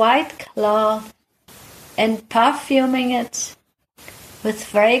in a white cloth and perfuming it with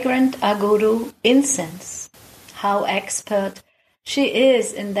fragrant aguru incense. How expert she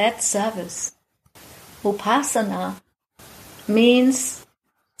is in that service. Upasana means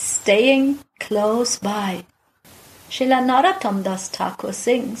staying close by. Srila Narottam Das Thakur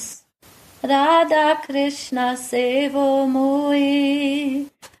sings, Radha Krishna Sevo Mui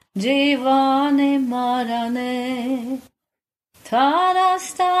Jivane Marane Tara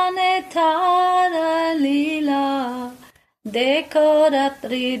Stane Tara Lila Deko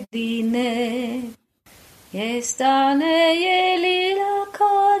Ratri Dine Ye Stane Ye Lila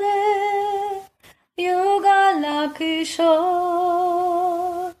Kare Yugala Kishore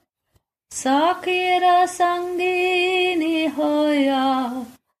Sakira Sangini Hoya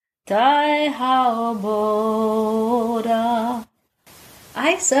Tai Hao Bora.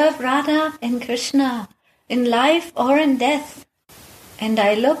 I serve Radha and Krishna in life or in death, and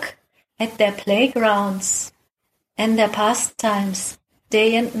I look at their playgrounds and their pastimes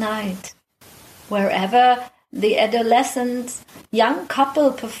day and night. Wherever the adolescent young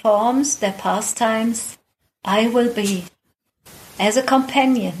couple performs their pastimes, I will be as a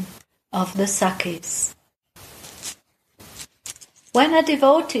companion of the Sakhis. When a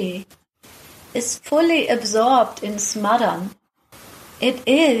devotee is fully absorbed in Smaran, it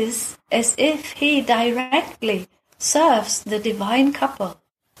is as if he directly serves the divine couple.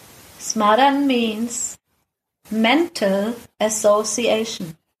 Smaran means mental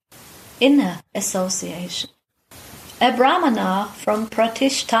association, inner association. A Brahmana from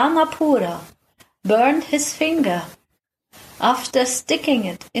Pratishthanapura burned his finger after sticking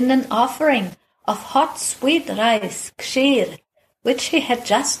it in an offering of hot sweet rice, kshir, which he had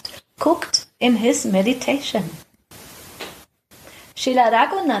just cooked in his meditation. Srila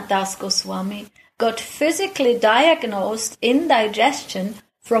Raghunath Das Goswami got physically diagnosed indigestion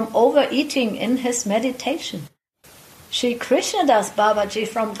from overeating in his meditation. Sri Krishnadas Babaji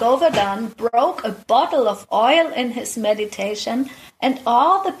from Govardhan broke a bottle of oil in his meditation, and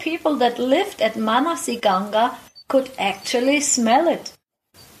all the people that lived at Manasi Ganga could actually smell it.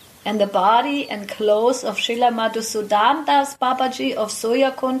 And the body and clothes of Srila Madhusudan Das Babaji of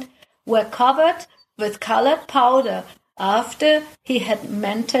Suyakund were covered with colored powder after he had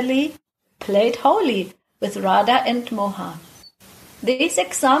mentally played holy with Radha and Mohan. These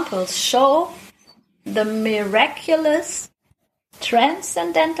examples show the miraculous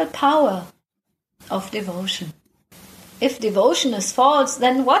transcendental power of devotion. If devotion is false,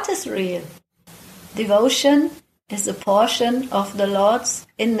 then what is real? Devotion is a portion of the Lord's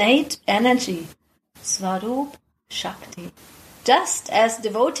innate energy, Svarup Shakti. Just as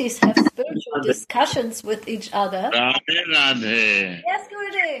devotees have spiritual discussions with each other. Radhe Radhe. Yes,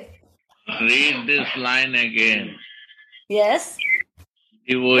 Gurudev. Read this line again. Yes.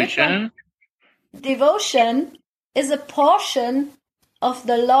 Devotion. Devotion is a portion of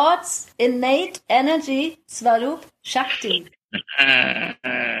the Lord's innate energy, Svarup Shakti.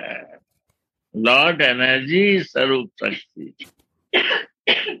 Lord energy is Sarup Shakti.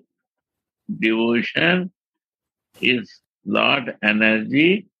 Devotion is Lord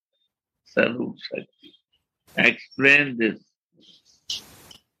energy, Sarup Shakti. Explain this.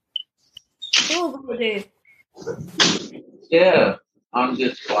 Oh, Gurudev. Yeah, on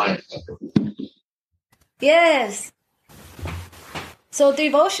this point. Yes. So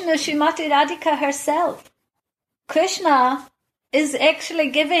devotion is Srimati Radhika herself. Krishna is actually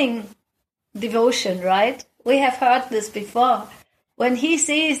giving devotion, right? We have heard this before. When he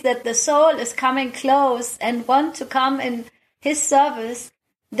sees that the soul is coming close and want to come in his service,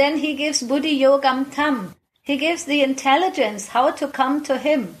 then he gives buddhi yogam tam. He gives the intelligence how to come to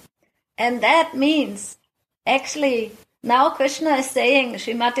him. And that means, actually, now Krishna is saying,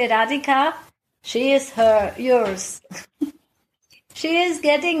 Srimati Radhika, she is yours. She is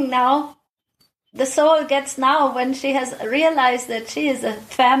getting now, the soul gets now, when she has realized that she is a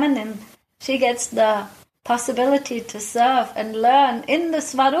feminine she gets the possibility to serve and learn in the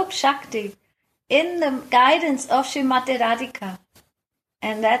Swarup Shakti, in the guidance of Srimati Radhika.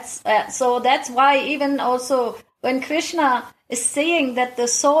 And that's why even also when Krishna is saying that the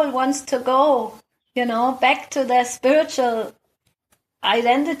soul wants to go, back to their spiritual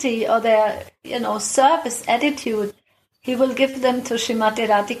identity or their, service attitude, he will give them to Srimati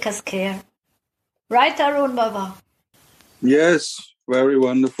Radhika's care. Right, Arun Baba? Yes, very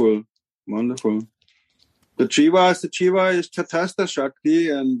wonderful. Wonderful. The Jiva is Tatastha Shakti,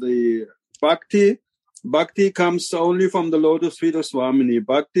 and the Bhakti comes only from the lotus feet of Swamini.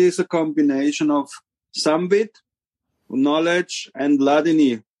 Bhakti is a combination of Samvit, knowledge, and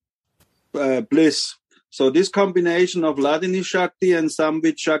Ladini, bliss. So this combination of Ladini Shakti and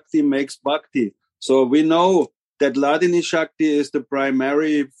Samvit Shakti makes Bhakti. So we know that Ladini Shakti is the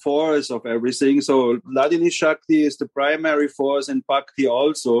primary force of everything. So Ladini Shakti is the primary force in Bhakti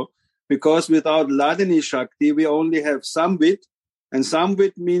also, because without Ladini Shakti, we only have Samvit, and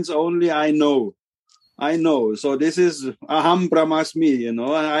Samvit means only I know. So this is Aham Brahmasmi,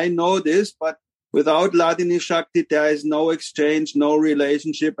 I know this, but without Ladini Shakti, there is no exchange, no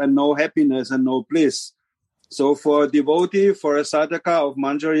relationship, and no happiness and no bliss. So for a devotee, for a sadhaka of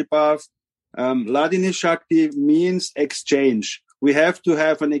Manjari path, Ladini Shakti means exchange. We have to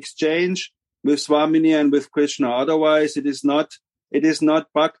have an exchange with Swamini and with Krishna. Otherwise, it is not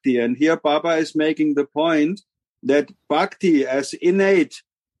Bhakti. And here Baba is making the point that Bhakti as innate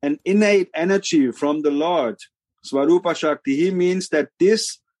energy from the Lord, Swarupa Shakti, he means that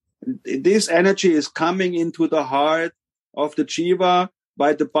this energy is coming into the heart of the Jiva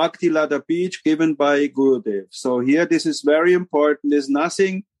by the Bhakti Lada Beach given by Gurudev. So here this is very important. There's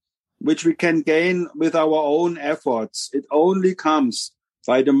nothing which we can gain with our own efforts. It only comes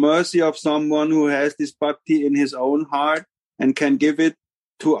by the mercy of someone who has this Bhakti in his own heart and can give it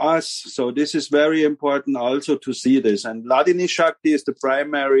to us. So this is very important also to see this. And Ladini Shakti is the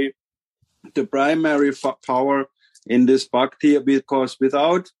primary power in this Bhakti, because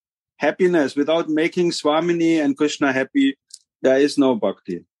without happiness, without making Swamini and Krishna happy, there is no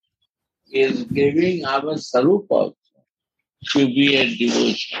Bhakti. Is giving our Sarupa to be a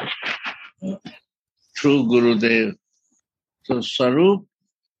devotion through Gurudev. So Sarup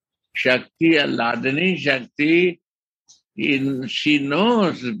Shakti and Ladini Shakti, she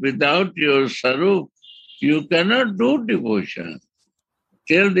knows without your Sarup, you cannot do devotion.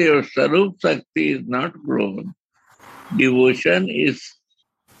 Till your Sarup Shakti is not grown, devotion is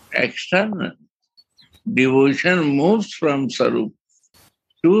external. Devotion moves from Sarup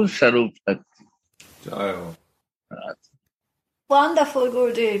to Sarup Shakti. Jaya. Wonderful,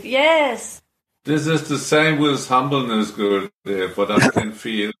 Gurudev. Yes. This is the same with humbleness, Gurudev, what I can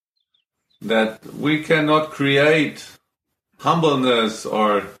feel. That we cannot create humbleness,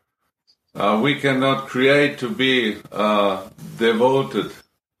 or we cannot create to be devoted.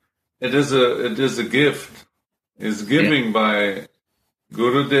 It is a gift. It's giving by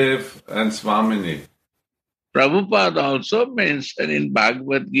Gurudev and Swamini. Prabhupada also mentioned in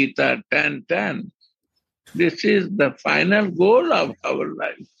Bhagavad Gita 10:10, this is the final goal of our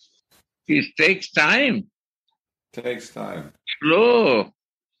life. It takes time. Slow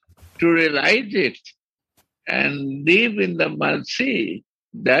to realize it and live in the mercy.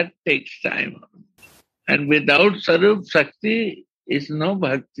 That takes time. And without Sarup Shakti is no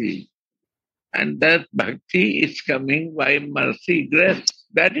Bhakti. And that Bhakti is coming by mercy, grace.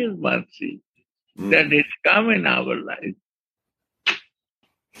 That is mercy. That is come in our life.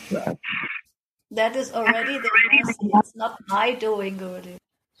 That is already the mercy. It's not my doing, Gurudev.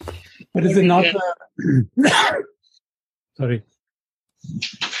 But is it not... Sorry.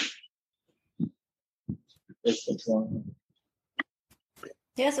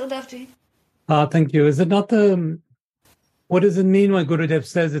 Yes, Uddhavji. Thank you. Is it not what does it mean when Gurudev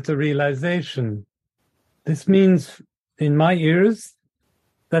says it's a realization? This means, in my ears,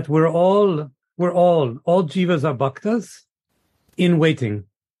 that all jivas are bhaktas in waiting.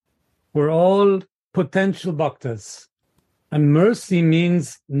 We're all potential bhaktas. And mercy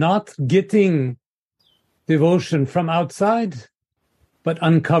means not getting devotion from outside, but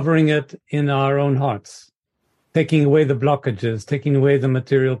uncovering it in our own hearts, taking away the blockages, taking away the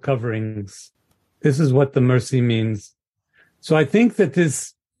material coverings. This is what the mercy means. So I think that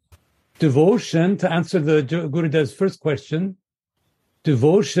this devotion, to answer the Gurudev's first question,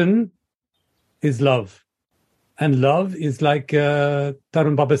 devotion is love. And love is, like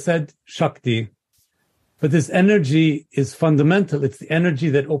Tarun Baba said, Shakti. But this energy is fundamental. It's the energy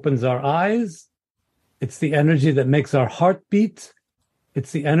that opens our eyes. It's the energy that makes our heart beat.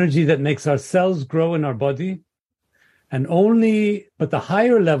 It's the energy that makes our cells grow in our body. But the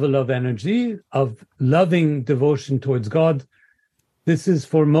higher level of energy, of loving devotion towards God, this is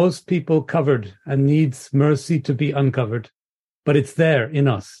for most people covered and needs mercy to be uncovered. But it's there in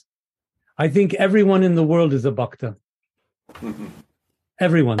us. I think everyone in the world is a bhakta.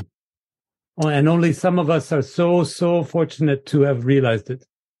 Everyone. And only some of us are so fortunate to have realized it.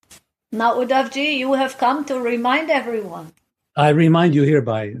 Now, Uddhavji, you have come to remind everyone. I remind you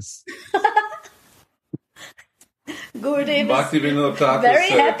hereby. Gurudev is very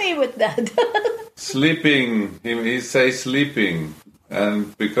happy with that. Sleeping, he say sleeping.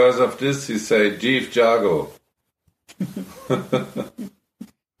 And because of this, he say, Jeev Jago.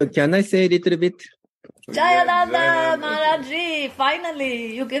 Can I say a little bit? Jayananda Maharaji,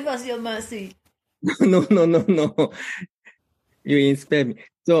 finally, you give us your mercy. No. You inspire me.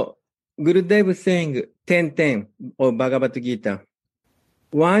 So, Gurudev is saying 10:10 of Bhagavad Gita.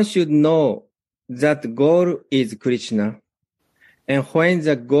 One should know that goal is Krishna. And when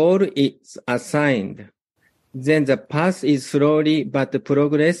the goal is assigned, then the path is slowly but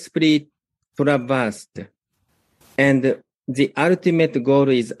progressively traversed. And the ultimate goal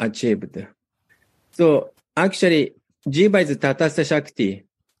is achieved. So actually, Jiva is Tatastha Shakti.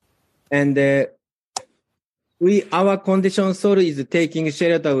 And our conditioned soul is taking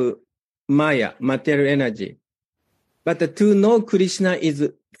shelter of Maya, material energy. But to know Krishna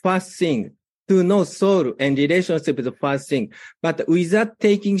is first thing. To know soul and relationship is the first thing. But without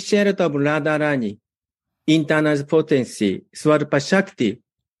taking shelter of Radharani, internal potency, Swarupa Shakti,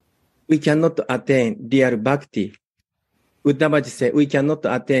 we cannot attain real bhakti. Uddhavaji said, we cannot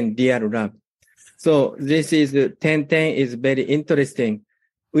attain real love. So this is 10:10 is very interesting.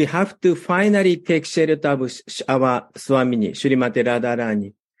 We have to finally take shelter of our Swamini, Srimati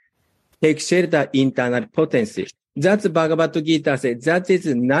Radharani. Take shelter internal potency. That's Bhagavad Gita says that is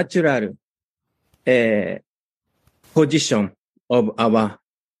natural position of our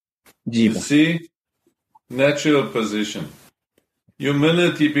jiva. You see, natural position.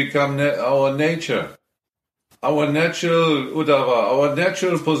 Humility become our nature. Our natural Uddhava, our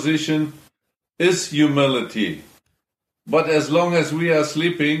natural position is humility. But as long as we are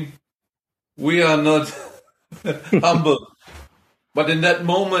sleeping, we are not humble. But in that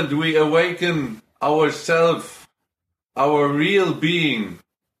moment, we awaken ourself, our real being.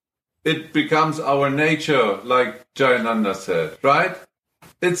 It becomes our nature, like Jayananda said, right?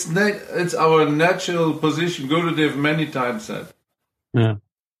 It's our natural position. Gurudev many times said. Yeah,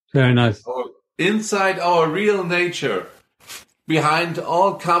 very nice. Inside our real nature, behind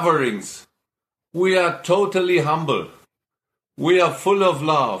all coverings, we are totally humble. We are full of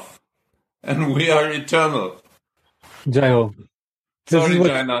love. And we are eternal. Jayo. Sorry,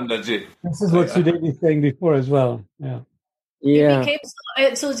 Jayananda ji. This is what Sudhir was saying before as well. Yeah. He became so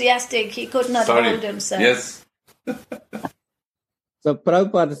enthusiastic, he could not hold himself. Yes. So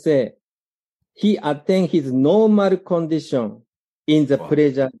Prabhupada said, he attained his normal condition in the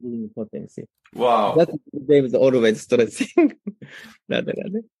pleasure giving potency. Wow. That David always stressing.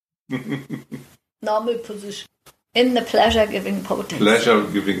 Normal position. In the pleasure giving potency. Pleasure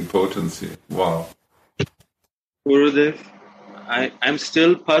giving potency. Wow. Gurudev, I'm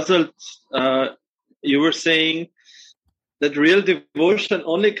still puzzled. You were saying that real devotion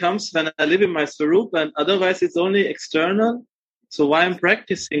only comes when I live in my Swarup, and otherwise it's only external. So why I'm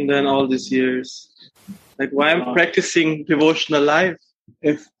practicing then all these years? Like why I'm practicing devotional life?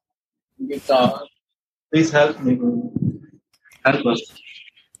 If please help me. Help us.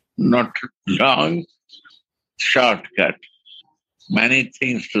 Not long, shortcut. Many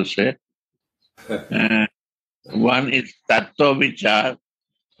things to say. One is tattva vichar,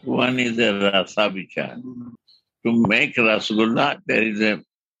 one is a rasa vichar. To make rasgulla, there is a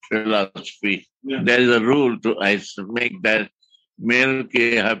philosophy. Yeah. There is a rule to make that milk,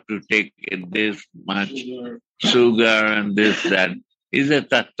 you have to take this much sugar and this, that. Is a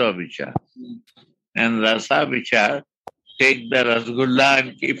tattva vichar. And rasa vichar, take the rasgulla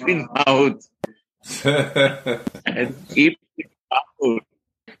and keep in mouth. And keep it out.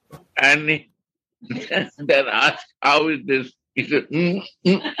 And then ask, how is this? He said, he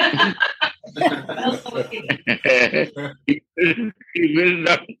will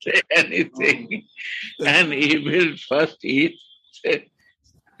not say anything. And he will first eat. Say,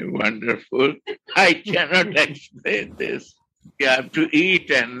 wonderful. I cannot explain this. You have to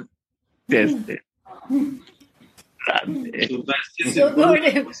eat and taste it. So good. We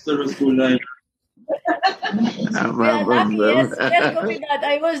are lucky, yes, Gopinath.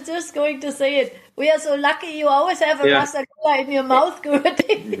 I was just going to say it. We are so lucky you always have a rasagulla in your mouth,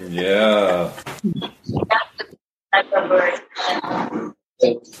 Gurudev. Yeah.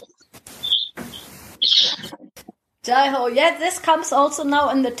 Jai Ho. Yeah, this comes also now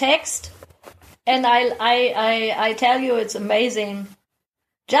in the text. And I tell you, it's amazing.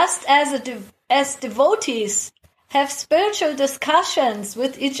 Just as devotees have spiritual discussions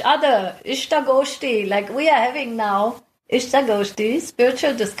with each other, Ishtagoshti, like we are having now, Ishtagoshti,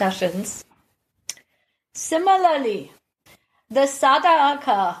 spiritual discussions. Similarly, the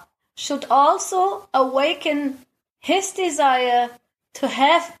sadhaka should also awaken his desire to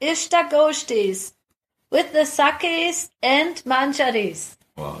have Ishtagoshtis with the Sakis and Manjaris.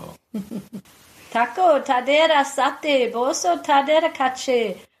 Wow. Tako tadera sate boso tadera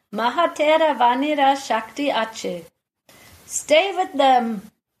kache mahatera vanira shakti ache. Stay with them,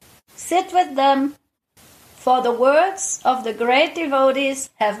 sit with them, for the words of the great devotees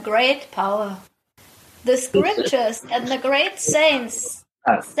have great power. The scriptures and the great saints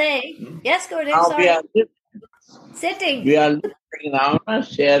say, yes, Gurudev, Now sorry. Sitting. we are listening now, not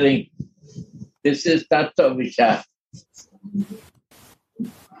sharing. This is Tattva Vichar.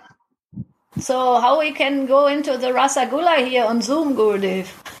 So how we can go into the Rasagula here on Zoom, Gurudev?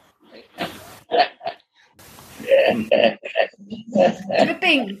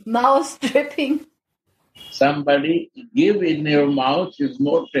 Dripping, mouth dripping. Somebody give in your mouth is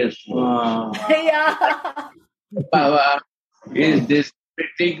more tasteful. Yeah. Baba is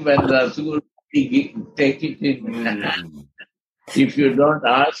distributing when Rasagula take it in hand. If you don't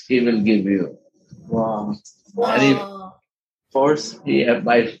ask, he will give you. Wow. And if Force. yeah,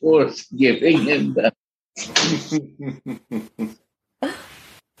 by force giving him the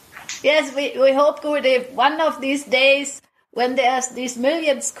Yes, we hope, Gurudev, one of these days when there's these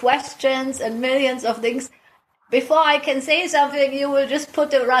millions questions and millions of things, before I can say something, you will just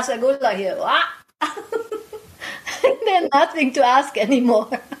put the Rasagula here. There's nothing to ask anymore.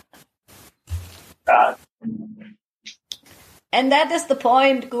 And that is the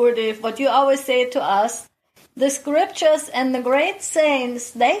point, Gurudev, what you always say to us. The scriptures and the great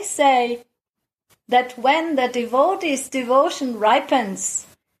saints, they say that when the devotee's devotion ripens,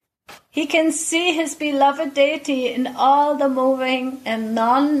 he can see his beloved deity in all the moving and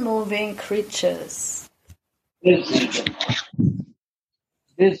non-moving creatures. This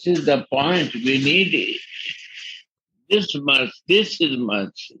is the point. We need this much. This is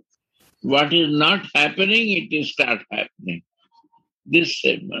much. What is not happening, it will start happening. This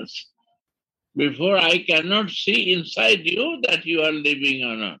is much. Before I cannot see inside you that you are living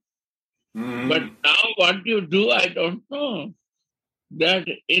or not. But now what you do, I don't know. That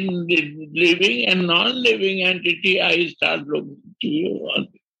in the living and non-living entity, I start looking to you.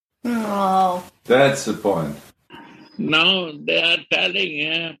 Oh. That's the point. Now they are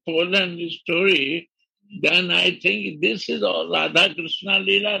telling Poland story. Then I think this is all Radha Krishna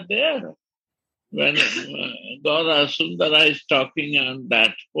Leela there. When Gaura Sundara is talking on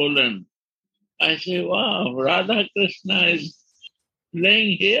that Poland, I say, wow, Radha Krishna is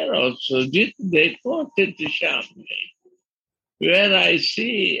playing here also. Jit dekho tit sham mein. Where I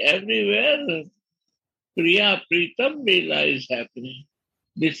see everywhere Priya Pritam Leela is happening.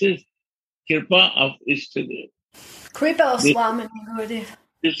 This is Kripa of Ishtadev. Kripa of Swami Gurudev.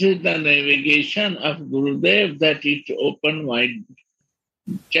 This is the navigation of Gurudev that it opened my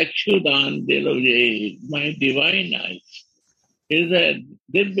Chakshudan Deloje, my divine eyes. Hridaya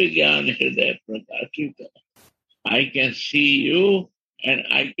Divyagyan Hridaya Prakashita. I can see you, and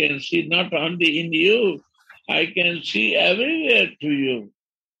I can see not only in you, I can see everywhere to you.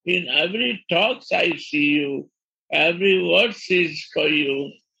 In every talk I see you. Every word is for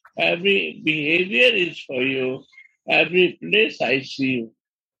you. Every behavior is for you. Every place I see you.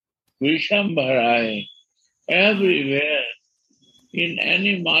 Vishambharai, everywhere. In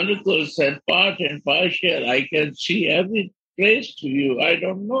any molecules and part and partial, I can see every place to you. I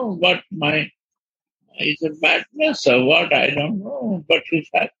don't know what is a madness or what, I don't know what is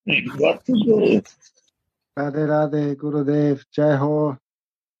happening, what to do. Radhe Radhe, Gurudev, Jai Ho.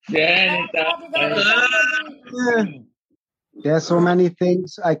 Jai Nitya. There are so many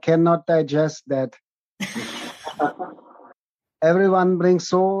things I cannot digest that. Everyone brings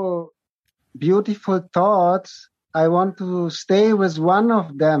so beautiful thoughts. I want to stay with one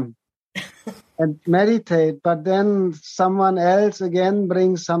of them and meditate, but then someone else again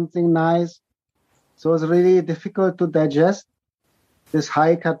brings something nice. So it's really difficult to digest this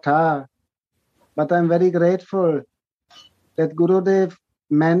high katha. But I'm very grateful that Gurudev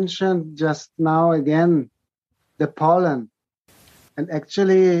mentioned just now again the pollen. And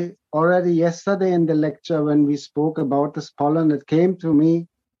actually, already yesterday in the lecture when we spoke about this pollen, it came to me.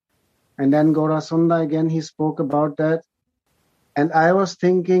 And then Gaurasunda again, he spoke about that. And I was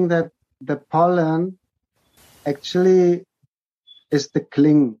thinking that the pollen actually is the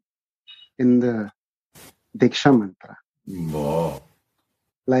cling in the Diksha mantra. Wow.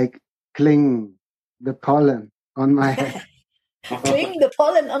 Like cling the pollen on my head. Cling the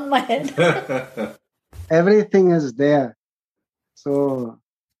pollen on my head. Everything is there. So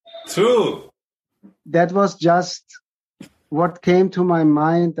True. that was just what came to my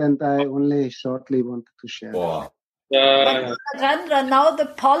mind, and I only shortly wanted to share. Wow. But Chandra, now the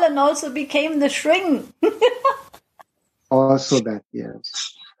pollen also became the string. Also that,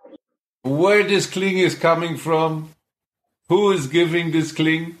 yes. Where this cling is coming from? Who is giving this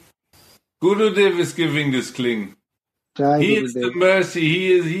cling? Gurudev is giving this cling. Jai He is Gurudev. the mercy.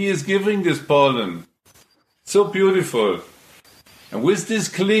 He is giving this pollen. So beautiful. And with this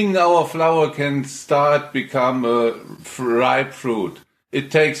cling, our flower can start become a ripe fruit.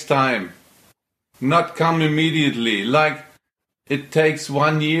 It takes time. Not come immediately. Like it takes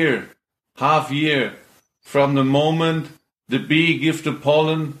 1 year, half year from the moment the bee gives the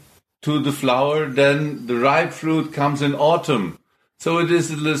pollen to the flower, then the ripe fruit comes in autumn. So it is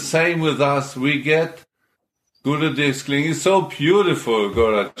the same with us. We get Gurudev's cling. It's so beautiful,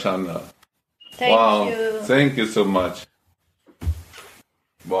 Gaurachandra. Thank you. Thank you so much.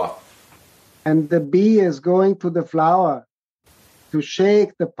 Wow. And the bee is going to the flower to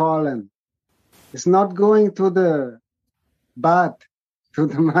shake the pollen. It's not going to the bud, to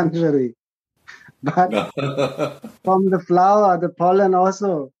the manjari. But from the flower, the pollen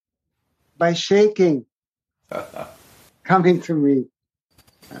also, by shaking, coming to me.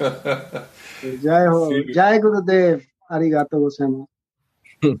 Jai Ho. Jai Gurudev. Arigato gozaimasu.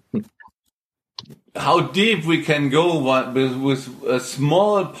 How deep we can go with a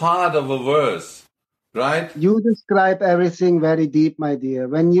small part of a verse, right? You describe everything very deep, my dear.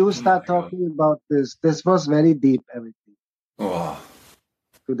 When you start talking about this was very deep, everything Oh.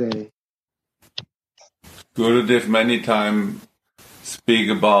 today. Gurudev many times speak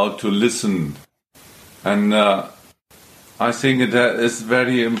about to listen. And I think it is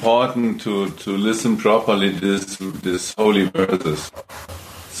very important to listen properly this holy verses,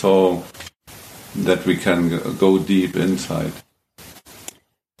 so that we can go deep inside.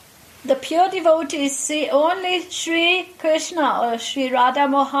 The pure devotees see only Sri Krishna or Sri Radha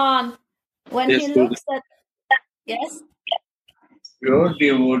Mohan when Yes, he looks at. Yes? Pure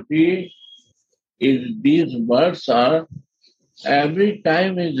devotee is these words are every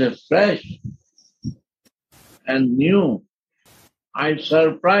time is fresh and new. I'm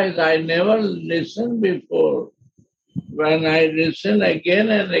surprised I never listened before. When I listen again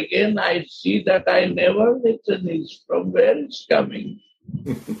and again, I see that I never listen. It's from where it's coming.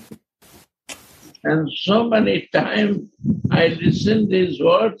 And so many times I listen these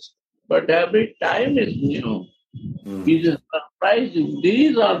words, but every time is new. It is surprising.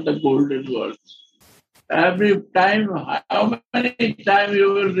 These are the golden words. Every time, how many times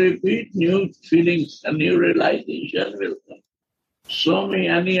you will repeat, new feelings, a new realization will come. Show me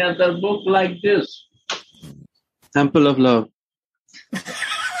any other book like this. Temple of Love.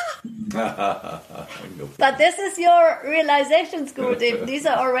 But this is your realizations, Gurudev. These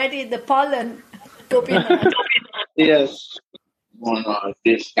are already the pollen, Gopinath. Yes. No,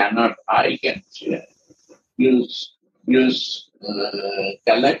 this cannot, I can use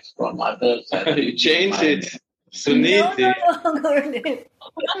collect from others. And You change it. No, Suniti. Gurudev.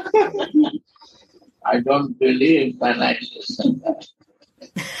 I don't believe when I listen that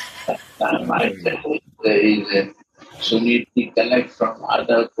time I said there is a Suniti collect from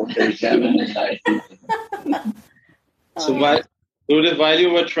other quotation and I do. So while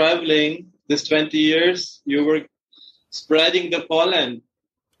you were traveling this 20 years, you were spreading the pollen.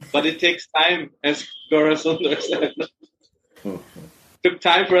 But it takes time, as Gaura Sundar said. Took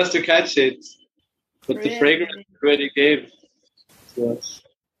time for us to catch it. But the fragrance already gave to us.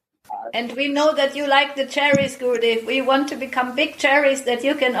 And we know that you like the cherries, Gurudev. We want to become big cherries that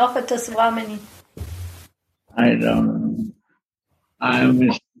you can offer to Swamini. I don't know. I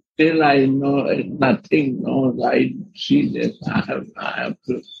know nothing knows. I see this. I have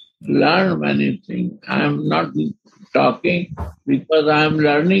to learn many things. I am not talking because I am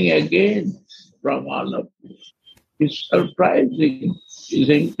learning again from all of you. It's surprising. It's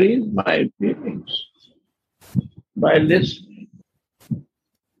increased my feelings by listening.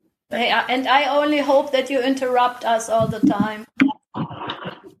 And I only hope that you interrupt us all the time.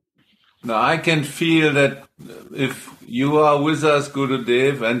 Now I can feel that if you are with us,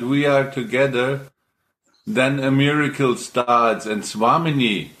 Gurudev, and we are together, then a miracle starts and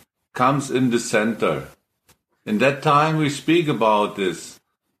Swamini comes in the center. In that time we speak about this.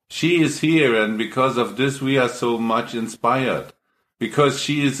 She is here, and because of this we are so much inspired. Because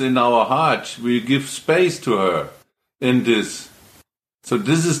she is in our heart, we give space to her in this. So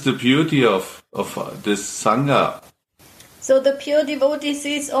this is the beauty of this Sangha. So the pure devotee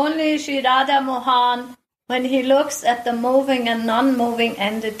sees only Sri Radha Mohan when he looks at the moving and non-moving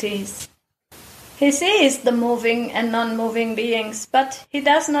entities. He sees the moving and non-moving beings, but he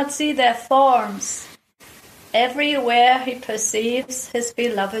does not see their forms. Everywhere he perceives his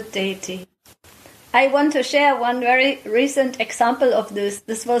beloved deity. I want to share one very recent example of this.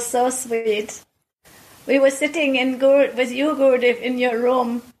 This was so sweet. We were sitting with you, Gurudev, in your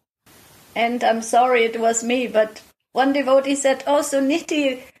room, and I'm sorry it was me, but one devotee said, "Oh,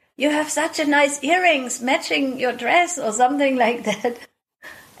 Suniti, you have such a nice earrings matching your dress," or something like that.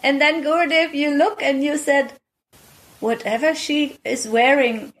 And then, Gurudev, you look and you said, whatever she is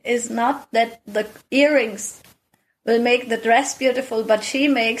wearing is not that the earrings will make the dress beautiful, but she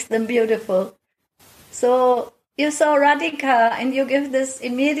makes them beautiful. So you saw Radhika and you give this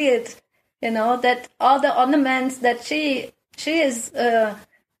immediate, that all the ornaments that she is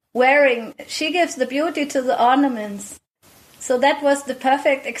wearing, she gives the beauty to the ornaments. So that was the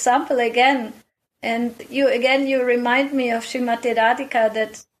perfect example again. And you remind me of Srimati Radhika,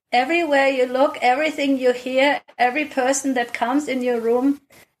 that everywhere you look, everything you hear, every person that comes in your room,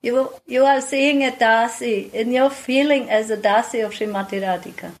 you are seeing a Dasi, and you're feeling as a Dasi of Srimati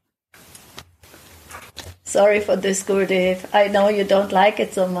Radhika. Sorry for this, Gurudev. I know you don't like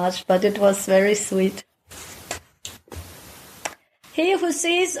it so much, but it was very sweet. He who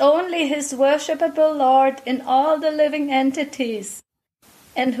sees only his worshipable Lord in all the living entities,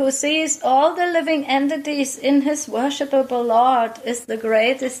 and who sees all the living entities in his worshipable Lord, is the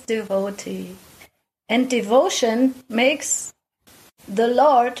greatest devotee. And devotion makes the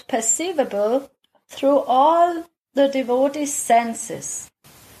Lord perceivable through all the devotee's senses.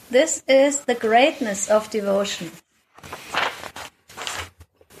 This is the greatness of devotion.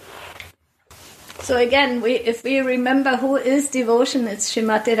 So again, if we remember who is devotion, it's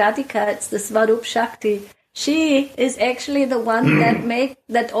Srimati Radhika, it's the Svarup Shakti. She is actually the one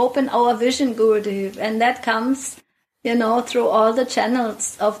that open our vision, Gurudev, and that comes, through all the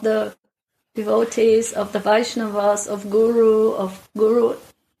channels of the devotees, of the Vaishnavas, of Guru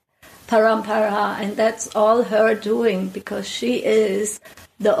Parampara, and that's all her doing, because she is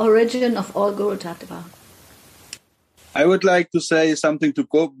the origin of all Guru Tattva. I would like to say something to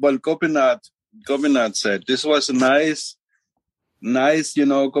Gopinath said. This was a nice,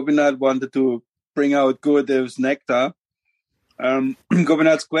 Gopinath wanted to bring out Gurudev's nectar.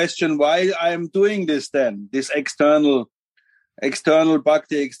 Gopinath's question, why I am doing this then, this external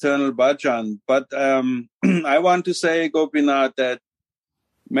bhakti, external bhajan. But I want to say, Gopinath, that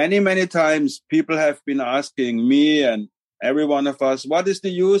many, many times people have been asking me and every one of us, what is the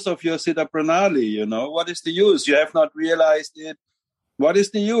use of your Siddha Pranali? What is the use? You have not realized it. What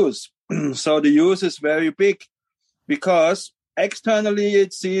is the use? So the use is very big, because externally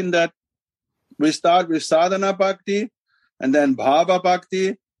it's seen that we start with sadhana bhakti, and then bhava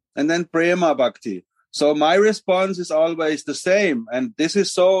bhakti, and then prema bhakti. So my response is always the same, and this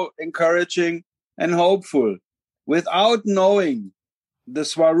is so encouraging and hopeful. Without knowing the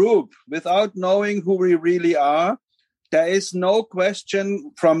Swarup, without knowing who we really are, there is no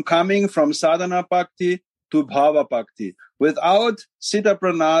question from coming from sadhana bhakti to bhava bhakti. Without Siddha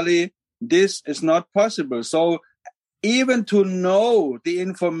Pranali, this is not possible. So even to know the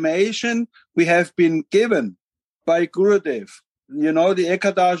information we have been given by Gurudev, the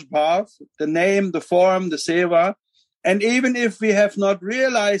Ekadash Bhav, the name, the form, the seva, and even if we have not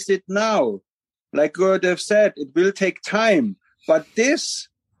realized it now, like Gurudev said, it will take time. But this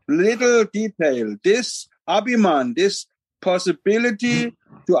little detail, this abhiman, this possibility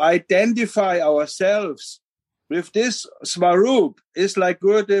to identify ourselves with this Svarup is, like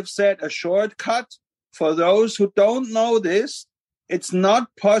Gurudev said, a shortcut for those who don't know this. It's not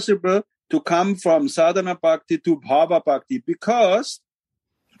possible to come from sadhana bhakti to bhava bhakti, because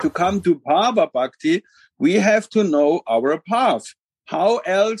to come to bhava bhakti, we have to know our path. How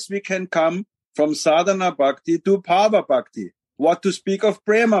else we can come from sadhana bhakti to bhava bhakti? What to speak of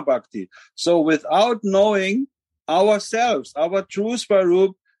prema bhakti? So without knowing ourselves, our true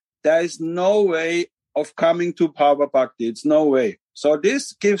Svarup, there is no way of coming to bhava bhakti. It's no way. So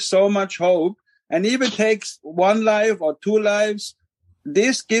this gives so much hope. And if it takes one life or two lives,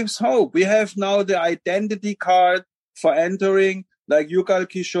 this gives hope. We have now the identity card for entering. Like Yugal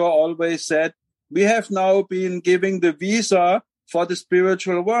Kishore always said, we have now been giving the visa for the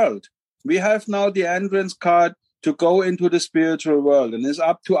spiritual world. We have now the entrance card to go into the spiritual world. And it's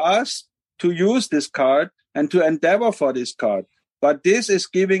up to us to use this card and to endeavor for this card. But this is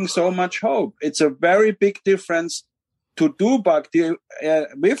giving so much hope. It's a very big difference to do bhakti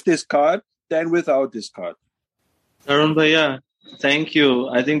with this card than without this card. Arun Bhaiya, Thank you.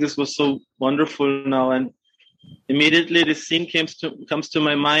 I think this was so wonderful now. And immediately this scene comes to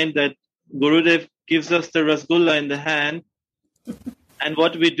my mind that Gurudev gives us the Rasgulla in the hand. And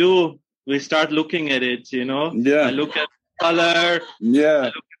what we do, we start looking at it, Yeah. I look at color. Yeah. I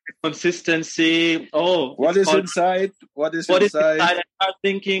look at the consistency. Oh, what is inside? What is inside? I start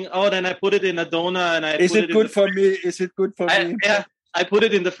thinking, then I put it in a donut and I Is put it good for me? Is it good for me? Yeah, I put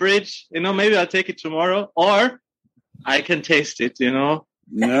it in the fridge. Maybe I'll take it tomorrow, or I can taste it.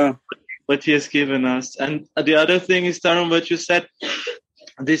 Yeah. What he has given us. And the other thing is, Tarun, what you said,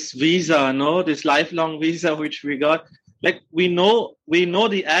 this visa, this lifelong visa which we got. Like we know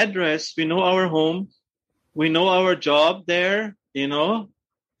the address, we know our home, we know our job there. We know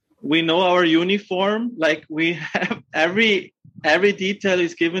our uniform. Like we have every detail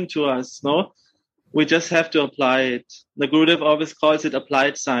is given to us. No. We just have to apply it. The Gurudev always calls it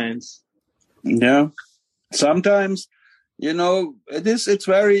applied science. Yeah. Sometimes, it's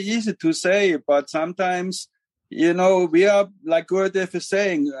very easy to say, but sometimes, we are, like Gurudev is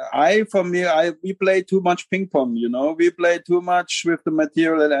saying, we play too much ping pong, we play too much with the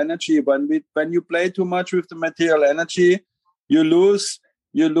material energy. When you play too much with the material energy, you lose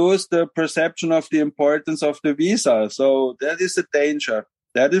the perception of the importance of the visa. So that is the danger.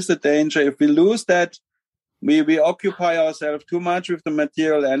 That is the danger. If we lose that, we occupy ourselves too much with the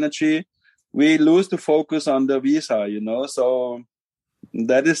material energy, we lose the focus on the visa, So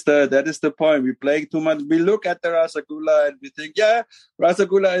that is the point. We play too much. We look at the Rasgulla and we think, yeah,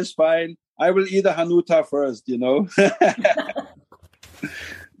 Rasgulla is fine. I will eat a Hanuta first,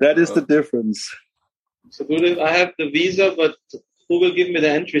 That is the difference. So Gurudev, I have the visa, but who will give me the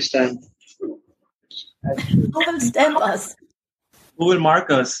entry stamp? Who will stamp us? Who will mark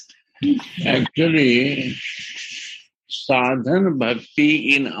us? Actually, sadhana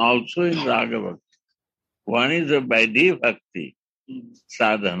bhakti also in raga bhakti. One is a Vaidhi bhakti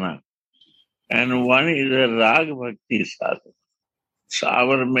sadhana, and one is a raga bhakti sadhana. So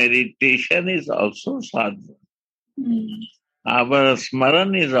our meditation is also sadhana. Our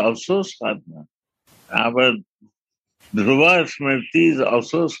smaran is also sadhana. Our dhruva smriti is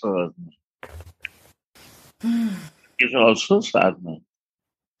also sadhana. It's also sadhana.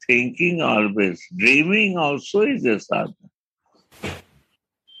 Thinking always, dreaming also is a sadhana.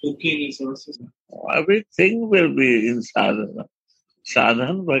 Cooking is also. Everything will be in sadhana.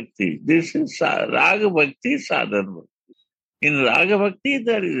 Sadhana bhakti. This is raga bhakti, sadhana bhakti. In raga bhakti,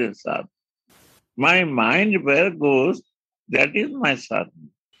 there is a sadhana. My mind where goes, that is my sadhana.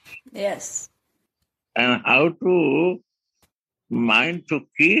 Yes. And how to mind to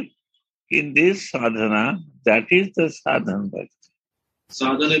keep in this sadhana, that is the sadhana bhakti.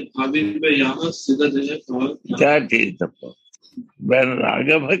 Sadhana bhavi yaha siddha jaya. That is the point. When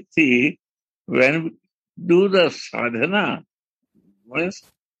raga bhakti, when we do the sadhana, when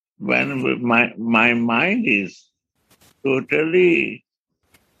my mind is totally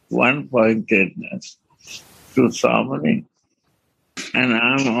one-pointedness to summoning, and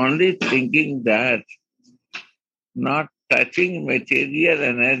I'm only thinking that, not touching material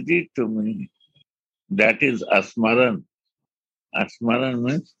energy to me. That is asmaran. Asmaran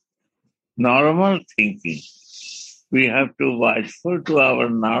means normal thinking. We have to watchful to our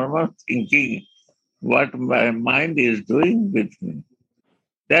normal thinking, what my mind is doing with me.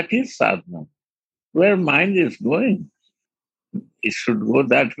 That is sadhana. Where mind is going, it should go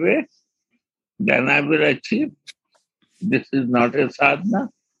that way. Then I will achieve. This is not a sadhana.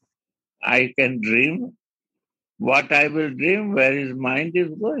 I can dream. What I will dream, where his mind is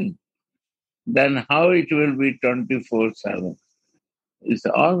going. Then how it will be 24/7? It's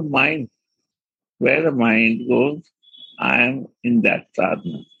all mind. Where the mind goes, I am in that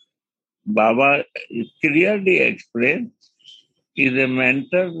sadhana. Baba clearly explained, is a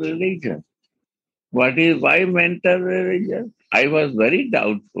mental religion. Why mental religion? I was very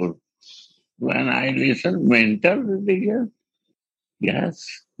doubtful when I listened, mental religion? Yes,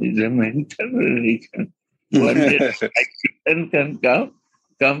 it's a mental religion. One day can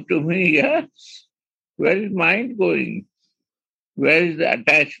come to me, yes. Where is mind going? Where is the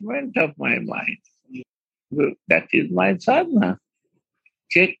attachment of my mind? That is my sadhana.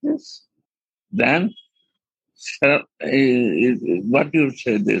 Check this. Then, what you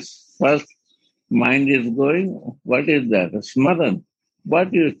say this? First, mind is going. What is that? Smaran.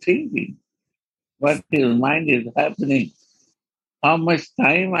 What you thinking? What is mind is happening? How much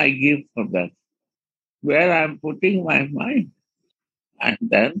time I give for that? Where I am putting my mind? And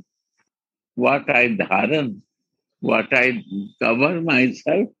then, what I dharan, what I cover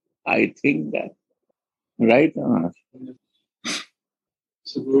myself, I think that. Right or not?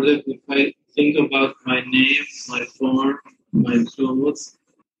 So, Gurudev, if I think about my name, my form, My clothes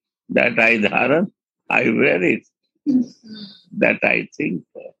that I dharan, I wear it. That I think.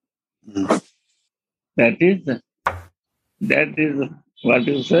 That is what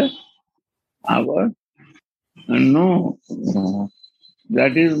you say? Our no.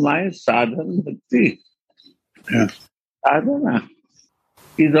 That is my sadhana bhakti. Yeah. Sadhana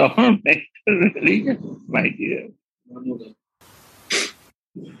is all mental religion, my dear.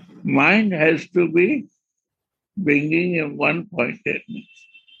 Mind has to be bringing a one-pointedness.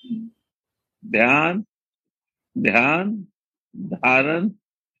 Dhyan, dharan,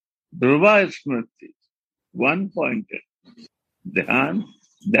 dhruva smriti. One-pointed. Dhyan,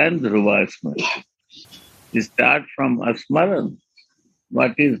 then dhruva smriti. You start from asmaran.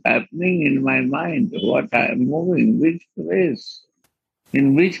 What is happening in my mind? What I am moving? Which place?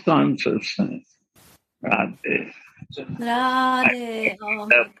 In which consciousness? Radhe. Radhe. Oh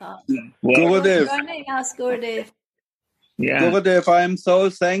my God. Gurudev. Joining us, Gurudev. Yeah. Gurudev, I am so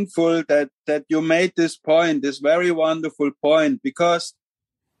thankful that you made this point, this very wonderful point, because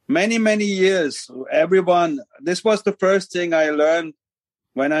many, many years, this was the first thing I learned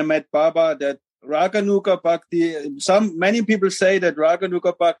when I met Baba, that Raganuga Bhakti, many people say that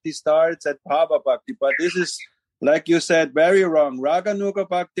Raganuga Bhakti starts at Bhava Bhakti, but this is, like you said, very wrong. Raganuga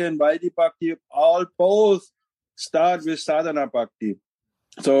Bhakti and Vaidhi Bhakti both start with Sadhana Bhakti.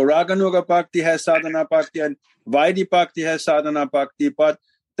 So Raganuga Bhakti has Sadhana Bhakti and Vaidhi Bhakti has Sadhana Bhakti. But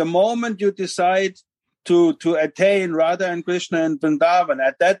the moment you decide to attain Radha and Krishna in Vrindavan,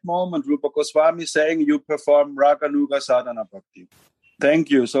 at that moment, Rupa Goswami is saying you perform Raganuga Sadhana Bhakti. Thank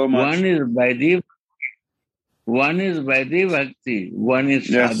you so much. One is Vaidhi Bhakti, one is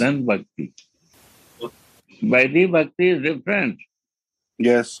Sadhana Bhakti. Vaidhi Bhakti is different.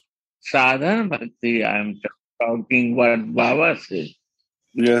 Yes. Sadhana Bhakti, I am talking what Baba says.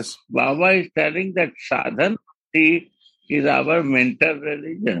 Yes. Baba is telling that Sadhana Bhakti is our mental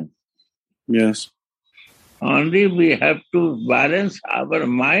religion. Yes. Only we have to balance our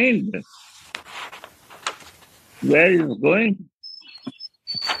mind. Where is going?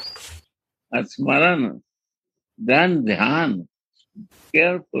 Asmarana. Then dhyan.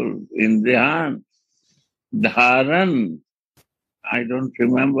 Careful in dhyan. Dharan. I don't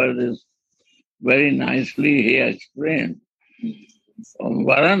remember this very nicely he explained.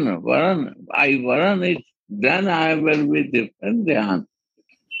 Varan. I varan it. Then I will be different dhyan.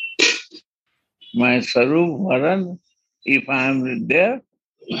 My sarup varan. If I am there,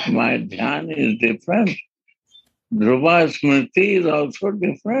 my dhyan is different. Dhruva smriti is also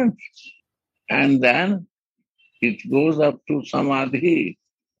different. And then it goes up to samadhi.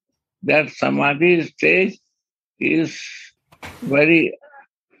 That samadhi stage is very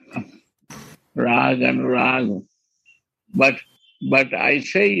rag and rag. But I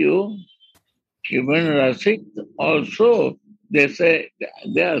say you, even Rasik also, they say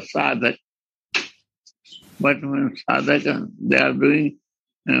they are sadhak. But when sadhaka, they are doing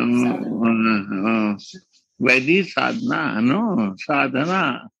Vaidhi sadhana, no,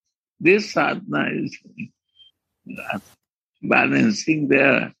 sadhana. This sadhana is balancing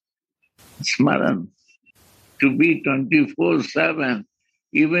their smaran. To be 24/7,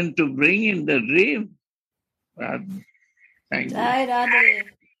 even to bring in the dream. Thank you. Jai Radhe.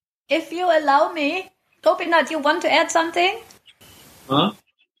 If you allow me, Gopinath, you want to add something? Huh?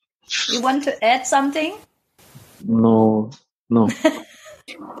 You want to add something? No.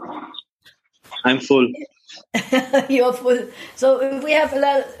 I'm full. You're full. So we have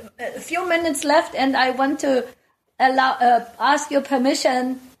a few minutes left, and I want to ask your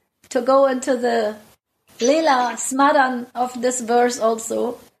permission to go into the Leela Smaran of this verse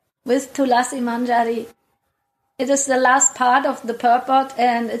also with Tulasi Manjari. It is the last part of the purport,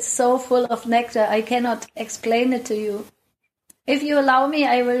 and it's so full of nectar. I cannot explain it to you. If you allow me,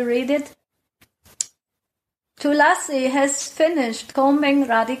 I will read it. Tulasi has finished combing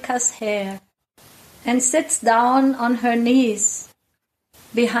Radhika's hair and sits down on her knees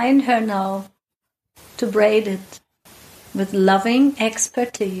behind her now to braid it with loving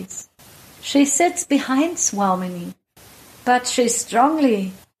expertise. She sits behind Swamini, but she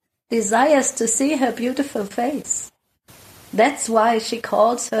strongly desires to see her beautiful face. That's why she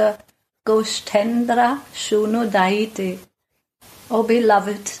calls her Goshtendra Shunu Daite, O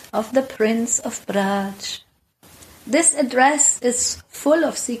beloved of the Prince of Braj. This address is full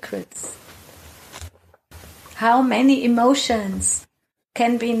of secrets. How many emotions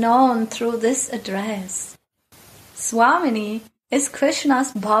can be known through this address? Swamini is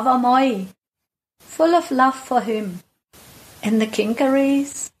Krishna's Bhavamoy, full of love for him, and the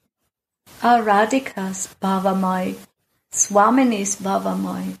Kinkaris are Radhika's Bhavamoy, Swamini's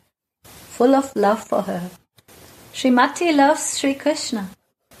Bhavamoy, full of love for her. Srimati loves Sri Krishna,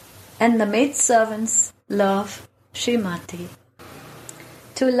 and the maidservants love Srimati.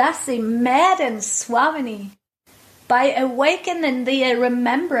 Tulasi maddens Swamini by awakening the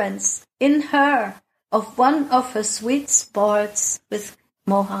remembrance in her of one of her sweet sports with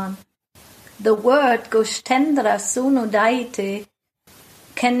Mohan. The word Goshtendra Sunudaite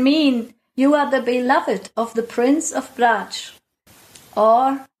can mean you are the beloved of the Prince of Braj,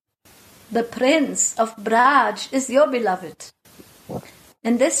 or the Prince of Braj is your beloved.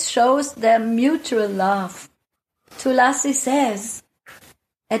 And this shows their mutual love. Tulasi says,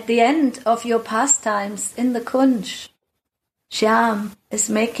 at the end of your pastimes in the Kunj, Shyam is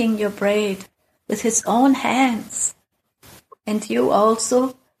making your braid with his own hands, and you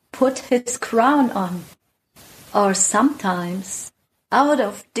also put his crown on. Or sometimes, out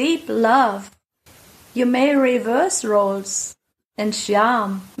of deep love, you may reverse roles, and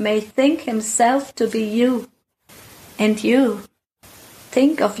Shyam may think himself to be you, and you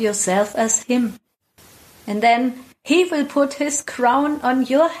think of yourself as him. And then he will put his crown on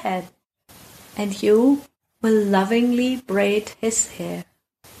your head, and you will lovingly braid his hair.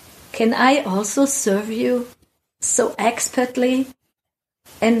 Can I also serve you so expertly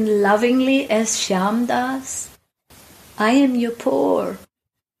and lovingly as Shyam does? I am your poor,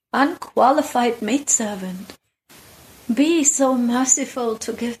 unqualified maidservant. Be so merciful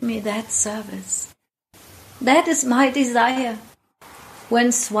to give me that service. That is my desire. When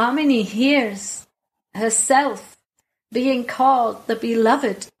Swamini hears herself being called the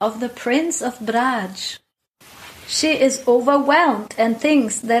beloved of the Prince of Braj, she is overwhelmed and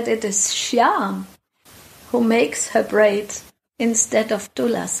thinks that it is Shyam who makes her braid instead of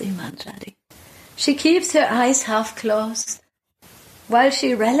Tulasi Manjari. She keeps her eyes half closed while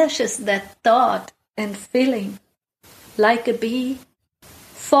she relishes that thought and feeling, like a bee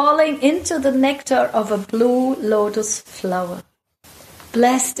falling into the nectar of a blue lotus flower.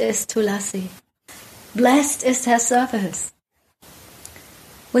 Blessed is Tulasi. Blessed is her service.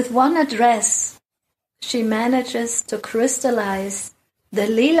 With one address, she manages to crystallize the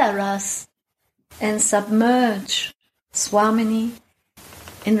Leela Ras and submerge Swamini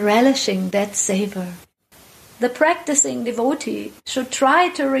in relishing that savor. The practicing devotee should try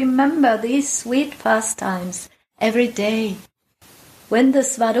to remember these sweet pastimes every day. When the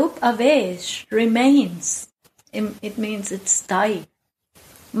Svarup Avesh remains, it means it's stay.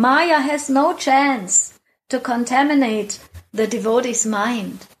 Maya has no chance to contaminate the devotee's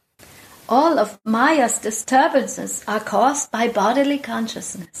mind. All of Maya's disturbances are caused by bodily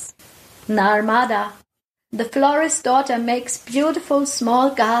consciousness. Narmada, the florist's daughter, makes beautiful small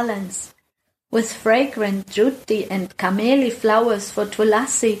garlands with fragrant juti and camellia flowers for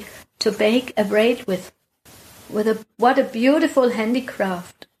Tulasi to bake a braid with. What a beautiful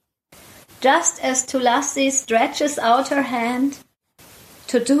handicraft. Just as Tulasi stretches out her hand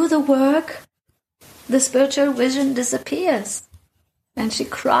to do the work, the spiritual vision disappears, and she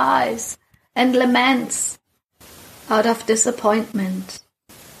cries and laments out of disappointment.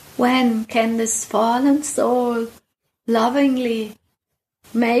 When can this fallen soul lovingly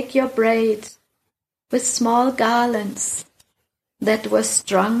make your braid with small garlands that were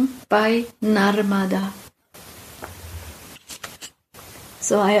strung by Narmada?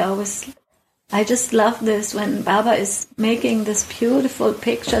 So I just love this when Baba is making these beautiful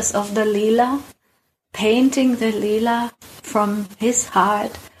pictures of the Leela, painting the Leela from his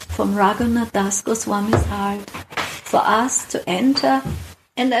heart, from Raghunath Das Goswami's heart, for us to enter.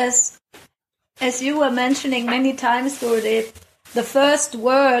 And as you were mentioning many times, Gurudev, the first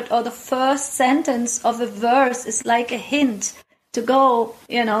word or the first sentence of a verse is like a hint to go,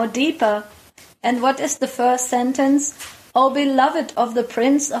 deeper. And what is the first sentence? O beloved of the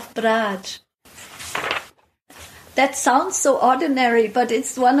Prince of Braj. That sounds so ordinary, but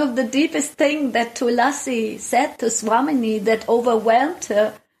it's one of the deepest things that Tulasi said to Swamini that overwhelmed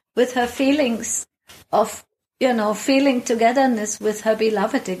her with her feelings of, feeling togetherness with her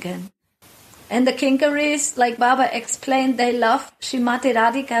beloved again. And the Kinkaris, like Baba explained, they love Srimati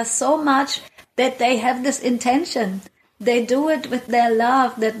Radhika so much that they have this intention. They do it with their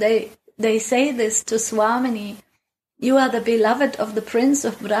love, that they say this to Swamini. You are the beloved of the Prince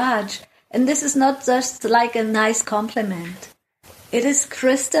of Braj. And this is not just like a nice compliment. It is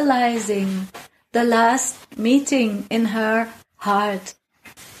crystallizing the last meeting in her heart.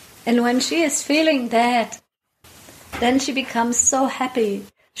 And when she is feeling that, then she becomes so happy.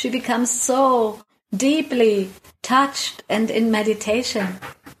 She becomes so deeply touched and in meditation.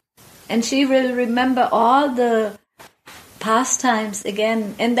 And she will remember all the pastimes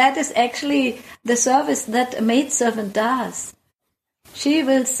again. And that is actually the service that a maidservant does. She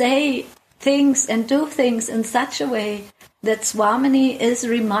will say things and do things in such a way that Swamini is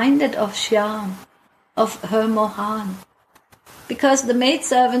reminded of Shyam, of her Mohan. Because the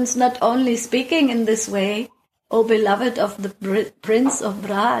maidservant's not only speaking in this way, O beloved of the Prince of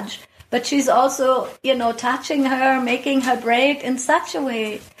Braj, but she's also, touching her, making her braid in such a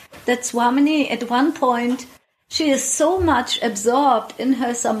way that Swamini, at one point, she is so much absorbed in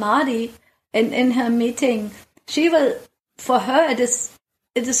her samadhi and in her meeting. For her, it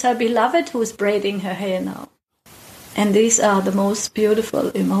is her beloved who is braiding her hair now. And these are the most beautiful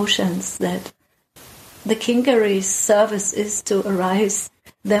emotions that the Kinkari's service is to arise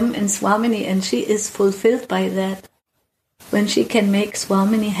them in Swamini, and she is fulfilled by that. When she can make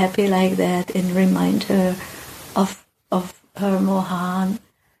Swamini happy like that and remind her of her Mohan.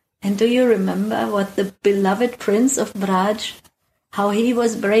 And do you remember what the beloved Prince of Braj, how he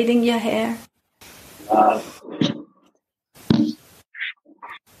was braiding your hair?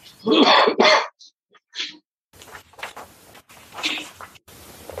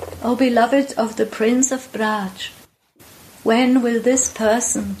 O beloved of the Prince of Braj, when will this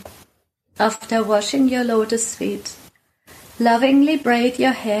person, after washing your lotus feet, lovingly braid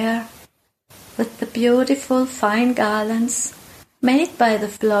your hair with the beautiful fine garlands made by the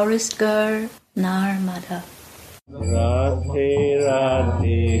florist girl Narmada? Radhe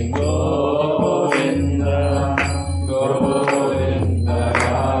Radhe Gaur